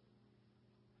reason.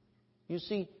 You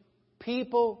see,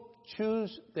 people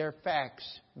choose their facts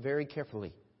very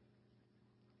carefully.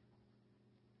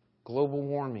 Global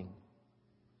warming.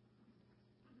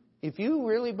 If you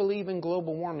really believe in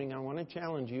global warming, I want to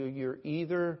challenge you. You're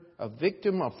either a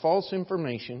victim of false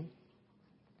information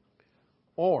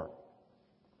or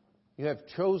you have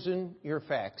chosen your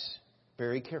facts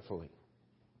very carefully.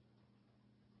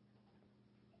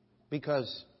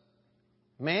 Because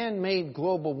man-made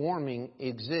global warming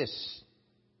exists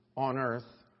on Earth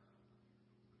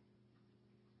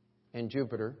and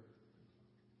Jupiter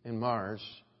and Mars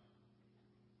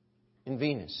and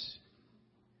Venus.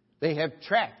 They have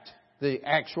tracked the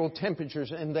actual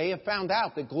temperatures, and they have found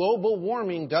out that global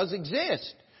warming does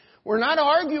exist. We're not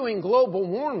arguing global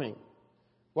warming.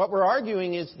 What we're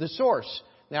arguing is the source.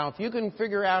 Now, if you can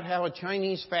figure out how a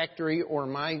Chinese factory or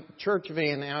my church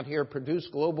van out here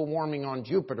produced global warming on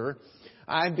Jupiter,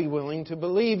 I'd be willing to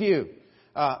believe you.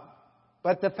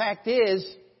 But the fact is,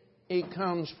 it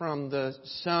comes from the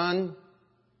sun,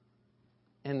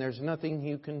 and there's nothing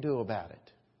you can do about it.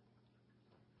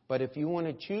 But if you want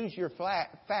to choose your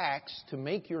facts to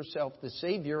make yourself the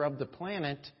savior of the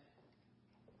planet,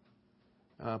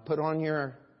 put on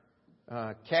your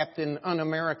Captain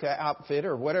Un-America outfit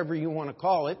or whatever you want to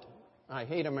call it. I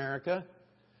hate America.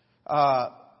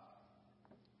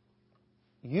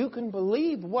 You can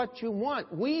believe what you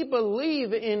want. We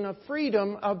believe in a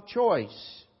freedom of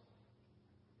choice.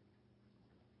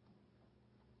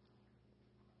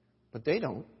 But they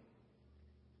don't.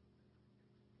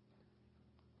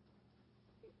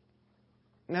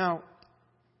 Now,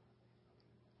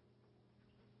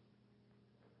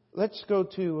 let's go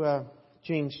to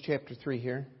James chapter 3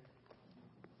 here.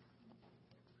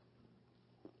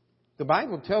 The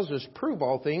Bible tells us, prove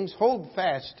all things, hold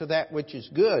fast to that which is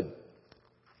good.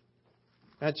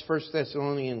 That's 1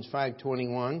 Thessalonians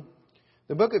 5:21.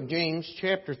 The book of James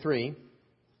chapter 3,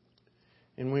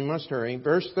 and we must hurry,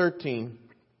 verse 13.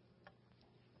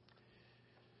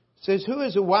 Says, who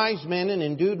is a wise man and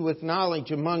endued with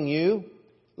knowledge among you?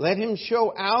 Let him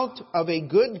show out of a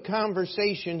good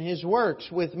conversation his works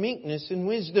with meekness and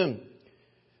wisdom.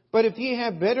 But if ye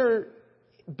have bitter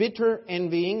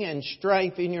envying and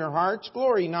strife in your hearts,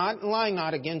 glory not and lie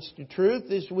not against the truth.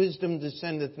 This wisdom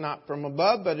descendeth not from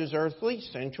above, but is earthly,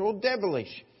 sensual,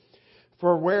 devilish.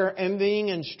 For where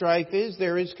envying and strife is,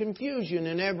 there is confusion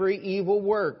in every evil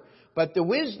work. But the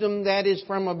wisdom that is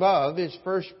from above is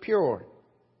first pure,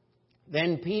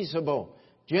 then peaceable,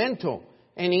 gentle,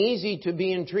 and easy to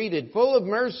be entreated, full of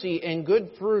mercy and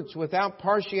good fruits, without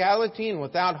partiality and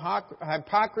without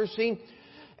hypocrisy.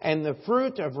 And the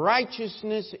fruit of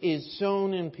righteousness is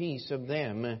sown in peace of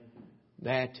them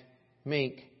that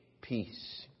make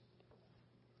peace.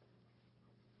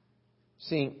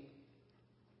 See,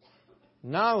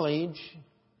 knowledge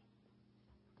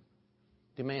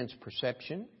demands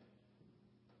perception.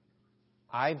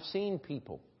 I've seen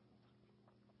people.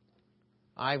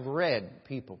 I've read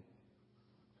people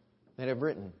that have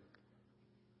written,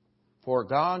 "For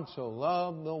God so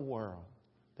loved the world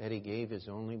that He gave His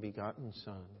only begotten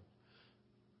Son."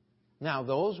 Now,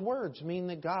 those words mean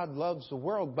that God loves the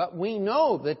world, but we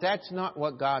know that that's not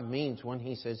what God means when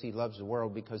He says He loves the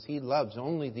world, because He loves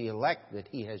only the elect that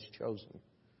He has chosen.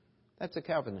 That's a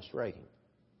Calvinist writing,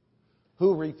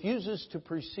 who refuses to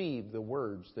perceive the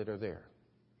words that are there.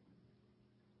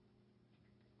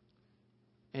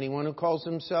 Anyone who calls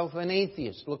himself an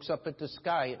atheist looks up at the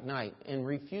sky at night and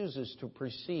refuses to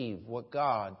perceive what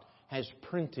God has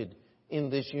printed in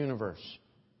this universe.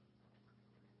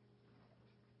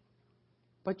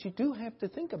 But you do have to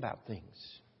think about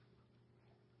things,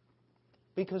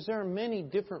 because there are many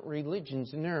different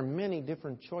religions and there are many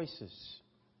different choices.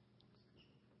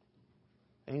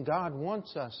 And God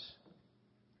wants us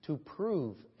to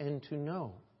prove and to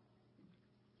know.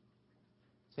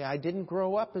 See, I didn't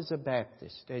grow up as a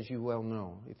Baptist, as you well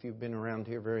know, if you've been around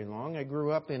here very long. I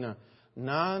grew up in a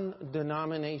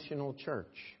non-denominational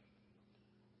church.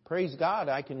 Praise God,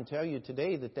 I can tell you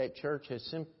today that church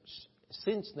has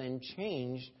since then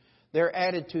changed their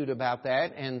attitude about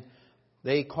that, and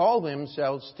they call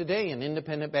themselves today an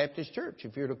independent Baptist church.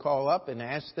 If you're to call up and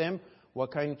ask them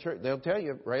what kind of church, they'll tell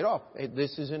you right off,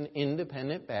 this is an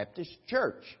independent Baptist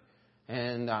church.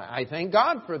 And I thank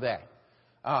God for that.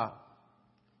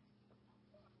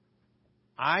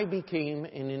 I became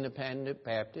an independent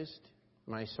Baptist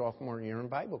my sophomore year in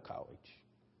Bible college,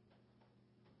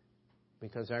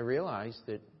 because I realized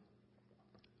that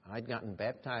I'd gotten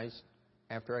baptized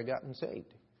after I gotten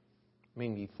saved. I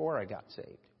mean, before I got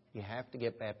saved. You have to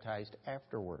get baptized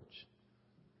afterwards.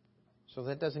 So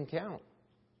that doesn't count.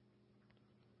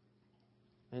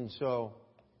 And so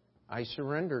I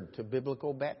surrendered to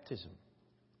biblical baptism.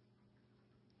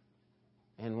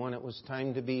 And when it was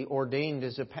time to be ordained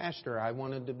as a pastor, I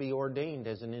wanted to be ordained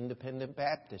as an independent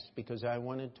Baptist, because I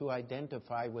wanted to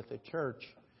identify with a church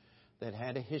that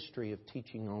had a history of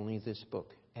teaching only this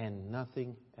book and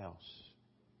nothing else.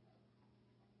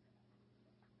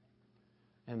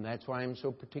 And that's why I'm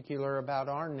so particular about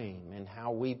our name and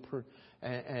how we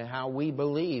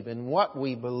believe and what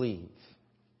we believe.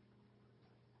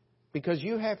 Because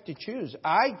you have to choose.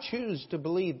 I choose to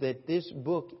believe that this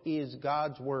book is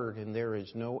God's Word and there is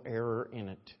no error in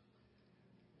it.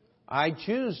 I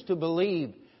choose to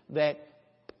believe that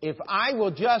if I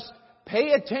will just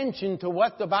pay attention to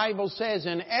what the Bible says,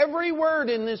 and every word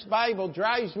in this Bible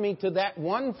drives me to that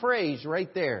one phrase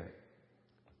right there.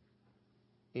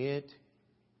 It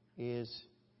is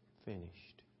finished.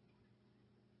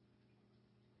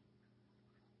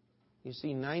 You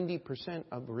see, 90%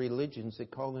 of religions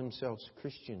that call themselves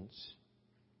Christians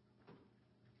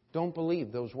don't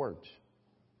believe those words.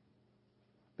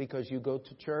 Because you go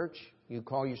to church, you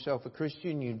call yourself a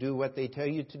Christian, you do what they tell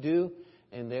you to do,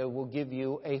 and they will give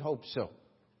you a hope so.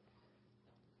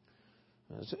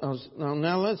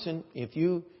 Now listen, if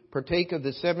you partake of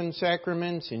the 7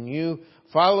 sacraments and you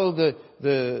follow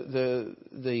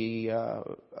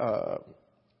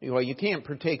well, you can't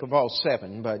partake of all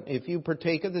 7, but if you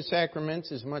partake of the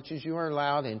sacraments as much as you are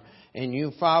allowed, and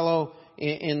you follow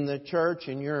in the church,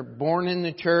 and you're born in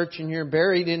the church, and you're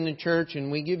buried in the church,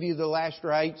 and we give you the last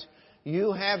rites,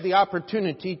 you have the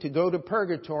opportunity to go to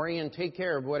purgatory and take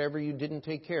care of whatever you didn't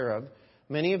take care of.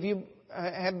 Many of you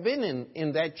have been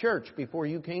in that church before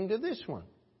you came to this one.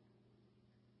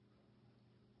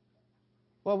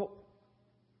 Well,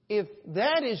 if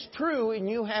that is true and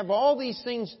you have all these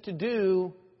things to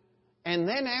do, and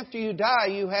then after you die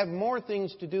you have more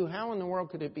things to do, how in the world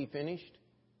could it be finished?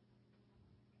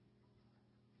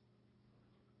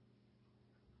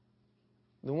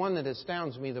 The one that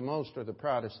astounds me the most are the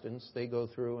Protestants. They go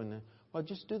through and, well,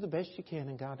 just do the best you can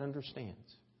and God understands.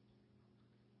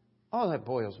 Oh, that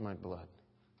boils my blood.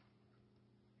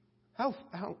 How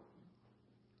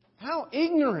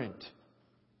ignorant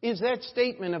is that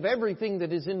statement of everything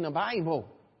that is in the Bible?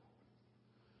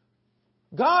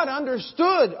 God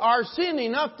understood our sin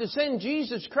enough to send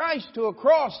Jesus Christ to a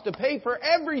cross to pay for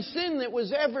every sin that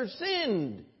was ever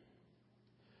sinned.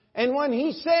 And when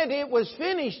He said it was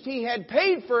finished, He had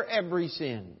paid for every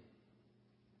sin.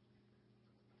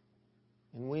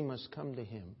 And we must come to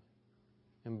Him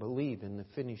and believe in the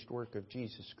finished work of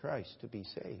Jesus Christ to be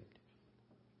saved.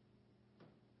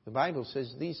 The Bible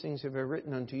says, these things have I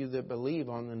written unto you that believe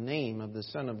on the name of the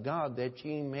Son of God, that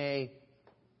ye may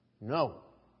know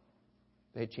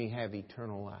that ye have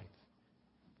eternal life,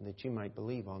 and that ye might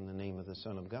believe on the name of the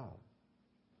Son of God.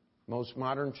 Most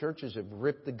modern churches have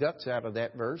ripped the guts out of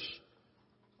that verse.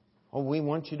 Oh, we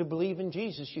want you to believe in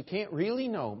Jesus. You can't really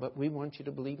know, but we want you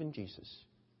to believe in Jesus.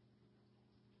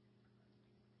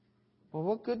 Well,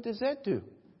 what good does that do?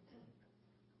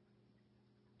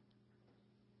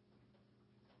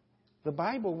 The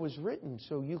Bible was written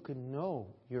so you can know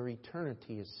your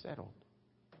eternity is settled.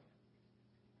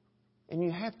 And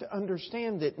you have to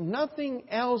understand that nothing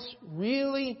else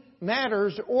really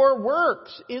matters or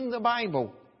works in the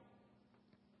Bible.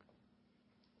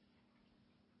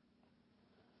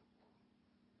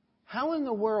 How in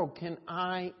the world can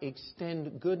I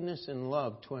extend goodness and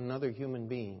love to another human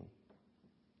being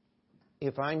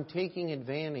if I'm taking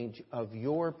advantage of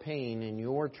your pain and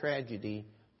your tragedy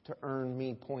to earn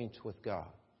me points with God?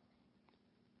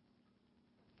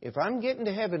 If I'm getting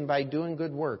to heaven by doing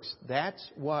good works, that's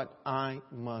what I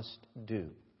must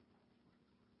do.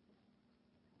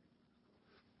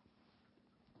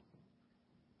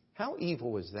 How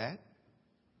evil is that?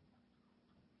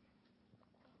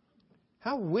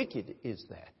 How wicked is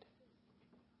that?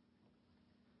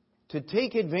 To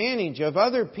take advantage of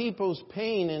other people's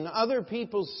pain and other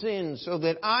people's sins so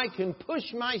that I can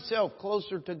push myself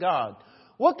closer to God.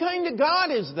 What kind of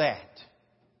God is that?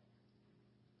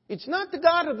 It's not the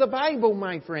God of the Bible,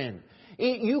 my friend.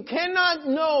 You cannot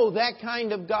know that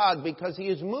kind of God because He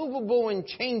is movable and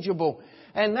changeable.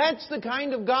 And that's the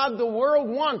kind of God the world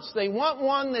wants. They want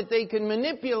one that they can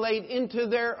manipulate into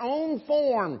their own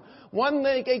form. One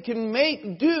that they can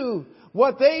make do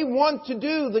what they want to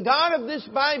do. The God of this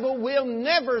Bible will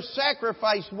never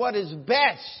sacrifice what is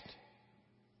best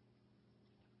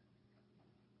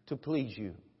to please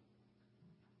you.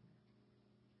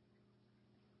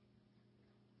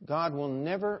 God will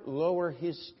never lower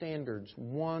His standards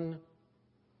one,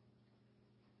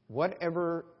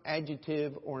 whatever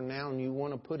adjective or noun you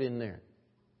want to put in there,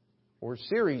 or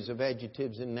series of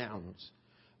adjectives and nouns.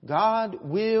 God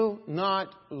will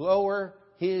not lower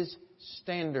His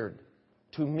standard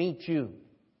to meet you.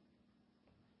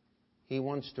 He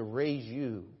wants to raise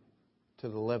you to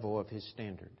the level of His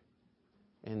standard.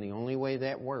 And the only way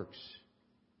that works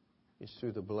is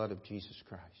through the blood of Jesus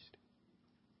Christ.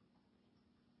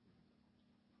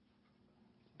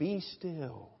 Be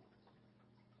still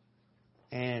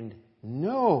and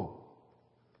know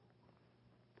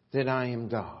that I am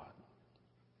God.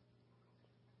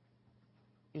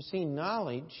 You see,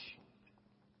 knowledge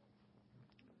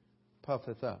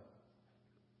puffeth up.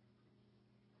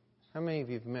 How many of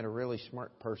you have met a really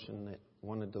smart person that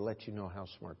wanted to let you know how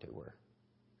smart they were?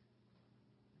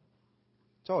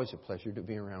 It's always a pleasure to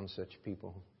be around such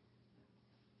people.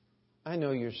 I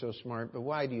know you're so smart, but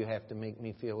why do you have to make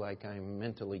me feel like I'm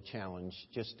mentally challenged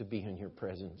just to be in your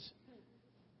presence?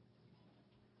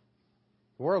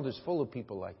 The world is full of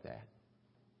people like that.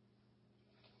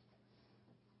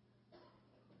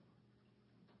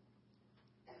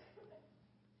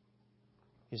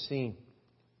 You see,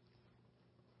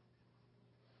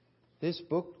 this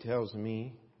book tells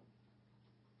me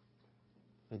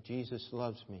that Jesus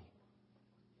loves me.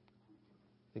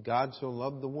 That God so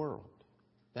loved the world.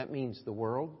 That means the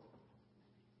world.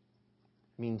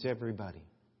 Means everybody.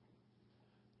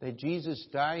 That Jesus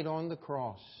died on the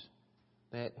cross.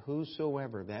 That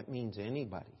whosoever, that means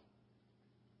anybody,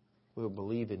 will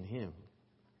believe in Him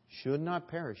should not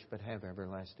perish but have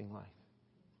everlasting life.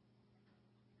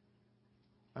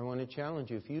 I want to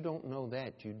challenge you. If you don't know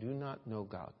that, you do not know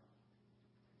God.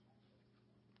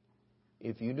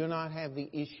 If you do not have the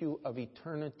issue of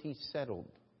eternity settled,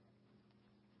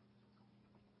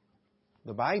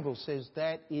 the Bible says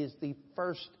that is the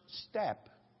first step.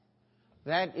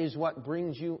 That is what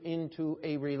brings you into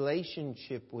a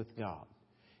relationship with God.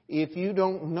 If you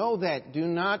don't know that, do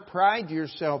not pride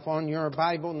yourself on your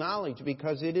Bible knowledge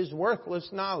because it is worthless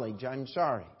knowledge. I'm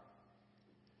sorry.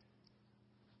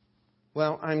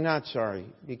 Well, I'm not sorry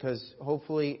because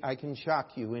hopefully I can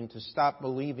shock you into stop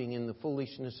believing in the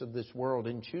foolishness of this world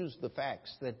and choose the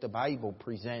facts that the Bible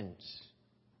presents.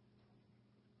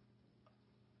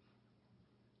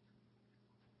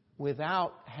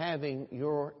 Without having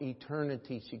your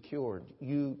eternity secured,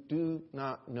 you do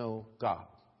not know God.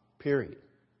 Period.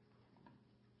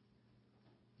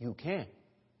 You can't.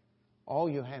 All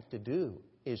you have to do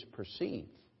is perceive.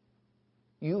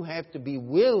 You have to be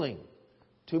willing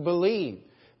to believe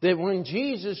that when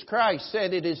Jesus Christ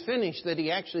said it is finished, that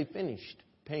He actually finished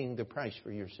paying the price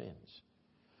for your sins.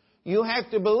 You have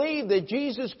to believe that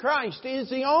Jesus Christ is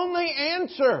the only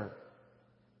answer.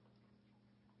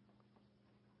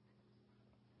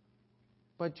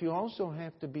 But you also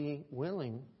have to be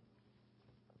willing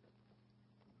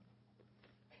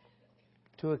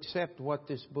to accept what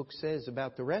this book says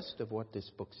about the rest of what this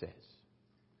book says.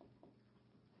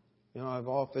 You know, I've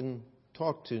often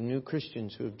talked to new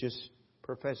Christians who have just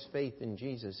professed faith in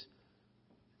Jesus.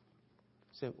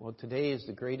 Said, well, today is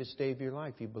the greatest day of your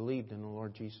life. You believed in the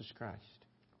Lord Jesus Christ.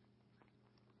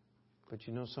 But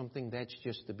you know something? That's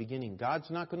just the beginning.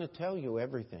 God's not going to tell you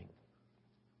everything.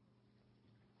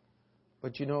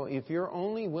 But you know, if you're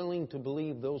only willing to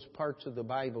believe those parts of the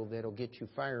Bible that'll get you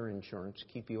fire insurance,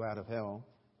 keep you out of hell,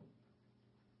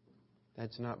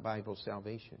 that's not Bible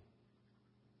salvation.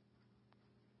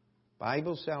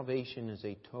 Bible salvation is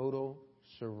a total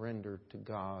surrender to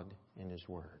God and His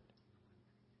Word.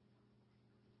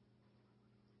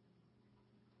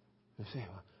 You say,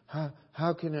 well,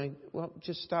 how can I? Well,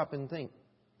 just stop and think.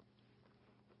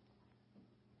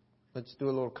 Let's do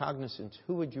a little cognizance.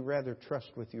 Who would you rather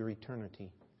trust with your eternity?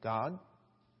 God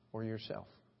or yourself?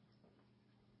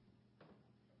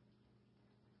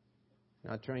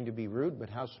 Not trying to be rude, but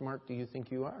how smart do you think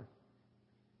you are?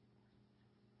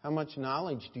 How much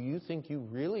knowledge do you think you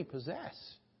really possess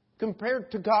compared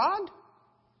to God?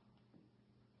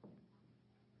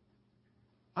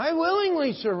 I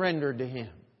willingly surrendered to Him.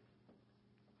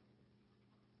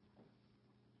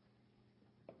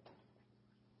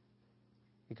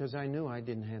 Because I knew I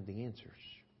didn't have the answers.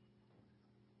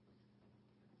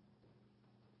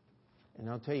 And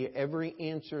I'll tell you, every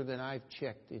answer that I've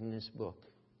checked in this book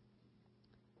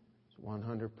is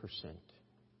 100%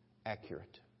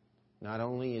 accurate. Not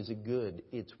only is it good,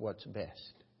 it's what's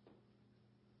best.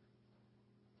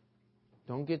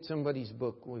 Don't get somebody's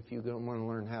book if you don't want to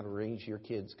learn how to raise your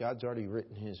kids. God's already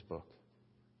written His book.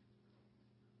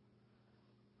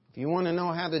 If you want to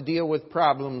know how to deal with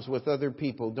problems with other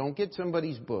people, don't get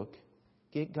somebody's book.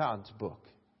 Get God's book.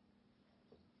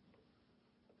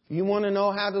 If you want to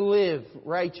know how to live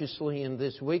righteously in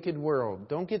this wicked world,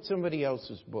 don't get somebody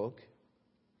else's book.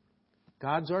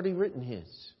 God's already written His.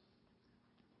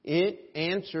 It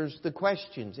answers the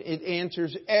questions. It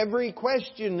answers every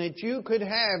question that you could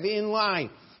have in life.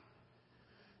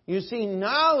 You see,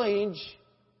 knowledge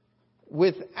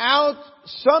without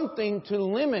something to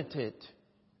limit it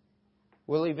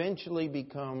will eventually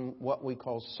become what we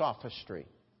call sophistry.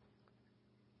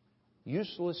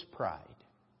 Useless pride.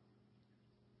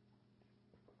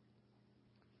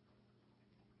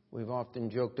 We've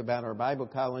often joked about our Bible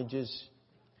colleges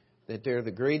that they're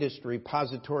the greatest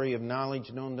repository of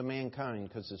knowledge known to mankind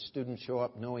because the students show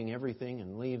up knowing everything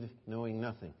and leave knowing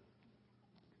nothing.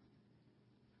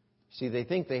 See, they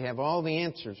think they have all the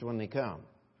answers when they come.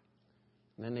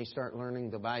 And then they start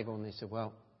learning the Bible and they say,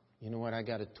 well, you know what? I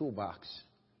got a toolbox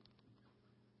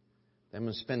that I'm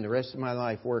going to spend the rest of my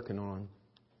life working on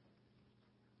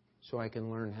so I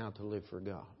can learn how to live for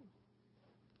God.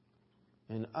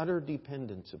 And utter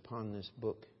dependence upon this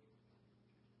book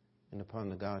and upon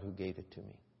the God who gave it to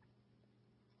me.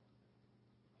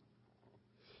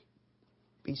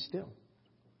 Be still.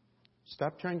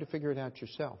 Stop trying to figure it out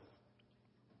yourself.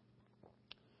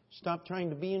 Stop trying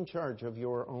to be in charge of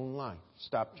your own life.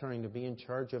 Stop trying to be in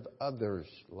charge of others'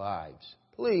 lives.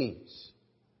 Please.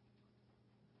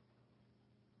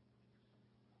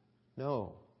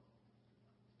 Know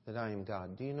that I am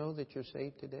God. Do you know that you're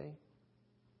saved today?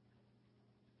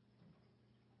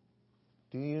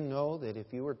 Do you know that if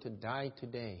you were to die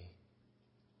today,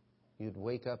 you'd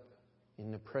wake up in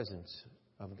the presence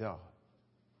of God?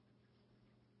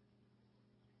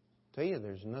 I tell you,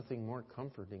 there's nothing more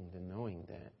comforting than knowing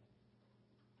that.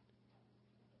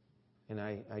 And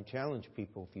I challenge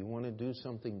people, if you want to do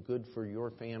something good for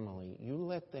your family, you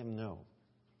let them know.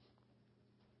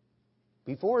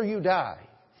 Before you die,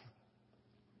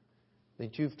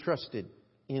 that you've trusted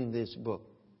in this book.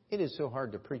 It is so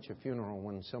hard to preach a funeral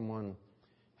when someone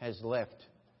has left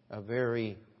a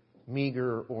very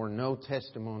meager or no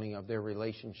testimony of their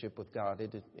relationship with God.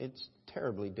 It's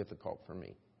terribly difficult for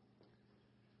me.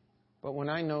 But when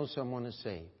I know someone is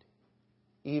saved,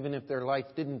 even if their life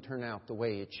didn't turn out the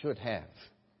way it should have,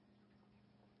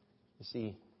 you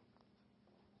see,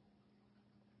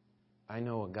 I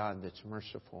know a God that's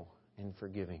merciful and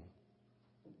forgiving.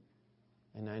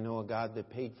 And I know a God that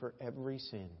paid for every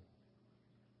sin.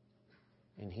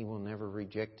 And He will never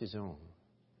reject His own,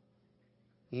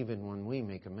 even when we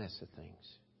make a mess of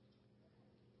things.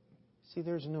 See,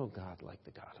 there's no God like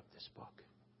the God of this book.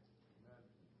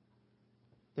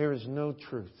 There is no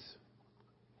truth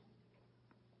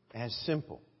as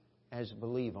simple as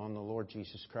believe on the Lord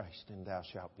Jesus Christ and thou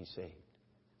shalt be saved.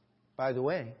 By the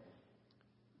way,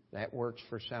 that works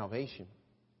for salvation.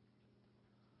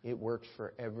 It works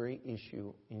for every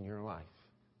issue in your life.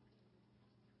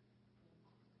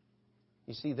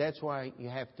 You see, that's why you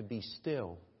have to be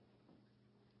still.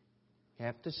 You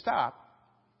have to stop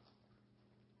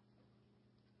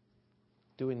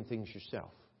doing things yourself,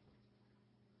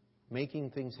 making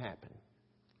things happen.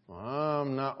 Well,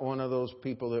 I'm not one of those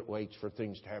people that waits for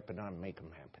things to happen. I make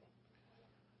them happen.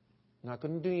 Not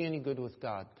going to do you any good with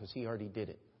God because He already did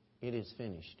it. It is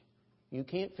finished. You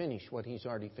can't finish what He's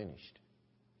already finished.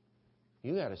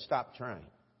 You got to stop trying,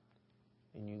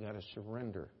 and you got to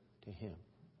surrender to Him.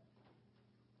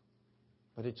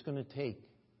 But it's going to take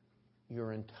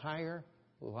your entire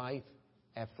life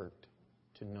effort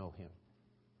to know Him.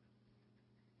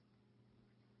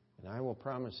 And I will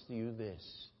promise you this: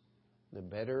 the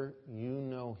better you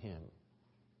know Him,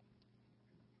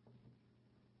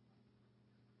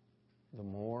 the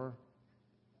more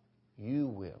you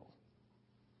will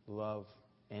love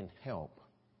and help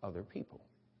other people.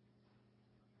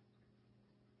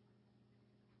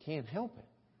 Can't help it.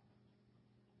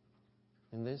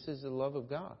 And this is the love of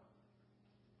God.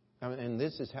 And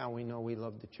this is how we know we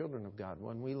love the children of God.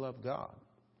 When we love God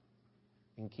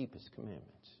and keep His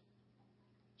commandments.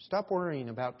 Stop worrying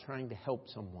about trying to help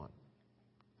someone.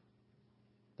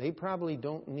 They probably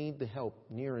don't need the help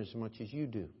near as much as you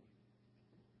do.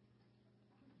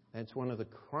 That's one of the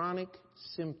chronic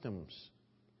symptoms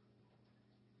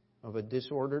of a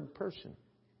disordered person.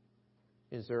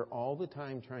 Is they're all the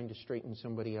time trying to straighten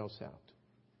somebody else out.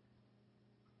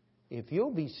 If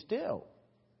you'll be still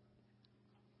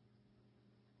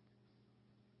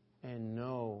and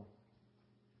know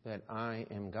that I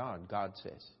am God, God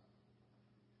says,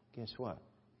 guess what?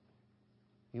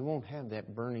 You won't have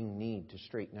that burning need to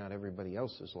straighten out everybody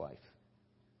else's life.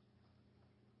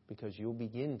 Because you'll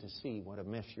begin to see what a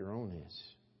mess your own is.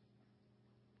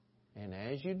 And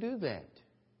as you do that,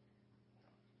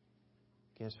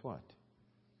 guess what?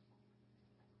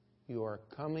 You are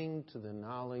coming to the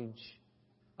knowledge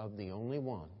of the only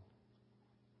one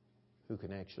who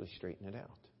can actually straighten it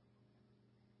out.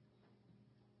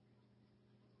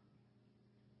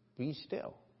 Be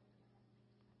still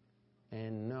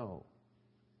and know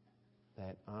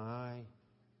that I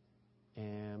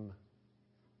am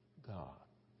God.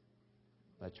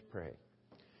 Let's pray.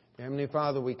 Heavenly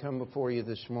Father, we come before you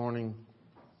this morning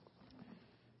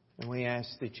and we ask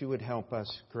that you would help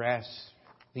us grasp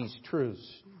these truths,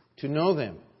 to know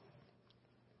them.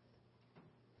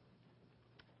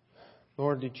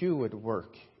 Lord, that you would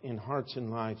work in hearts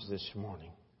and lives this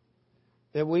morning.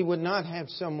 That we would not have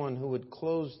someone who would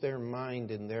close their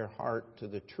mind and their heart to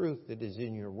the truth that is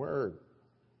in your word.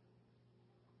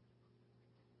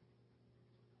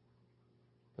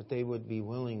 But they would be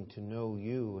willing to know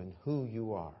you and who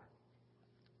you are.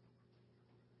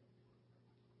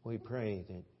 We pray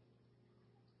that,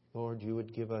 Lord, you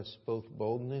would give us both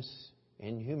boldness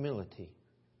and humility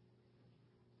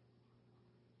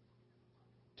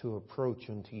to approach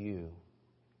unto you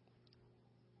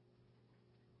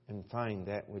and find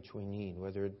that which we need,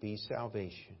 whether it be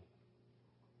salvation,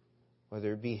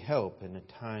 whether it be help in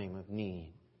a time of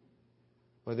need,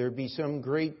 whether it be some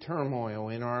great turmoil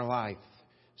in our life,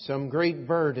 some great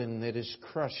burden that is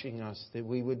crushing us, that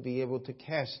we would be able to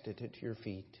cast it at your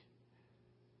feet.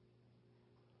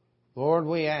 Lord,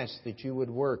 we ask that you would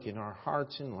work in our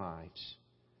hearts and lives,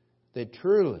 that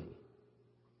truly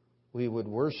we would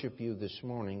worship you this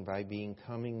morning by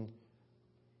becoming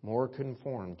more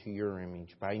conformed to your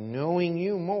image, by knowing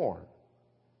you more,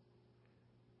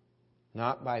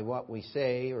 not by what we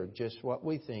say or just what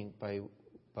we think,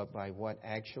 but by what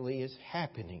actually is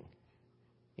happening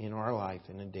in our life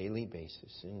on a daily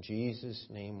basis. In Jesus'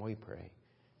 name we pray.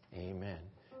 Amen.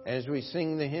 As we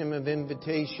sing the hymn of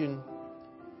invitation,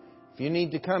 if you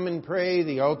need to come and pray,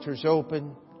 the altar's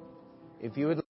open. If you would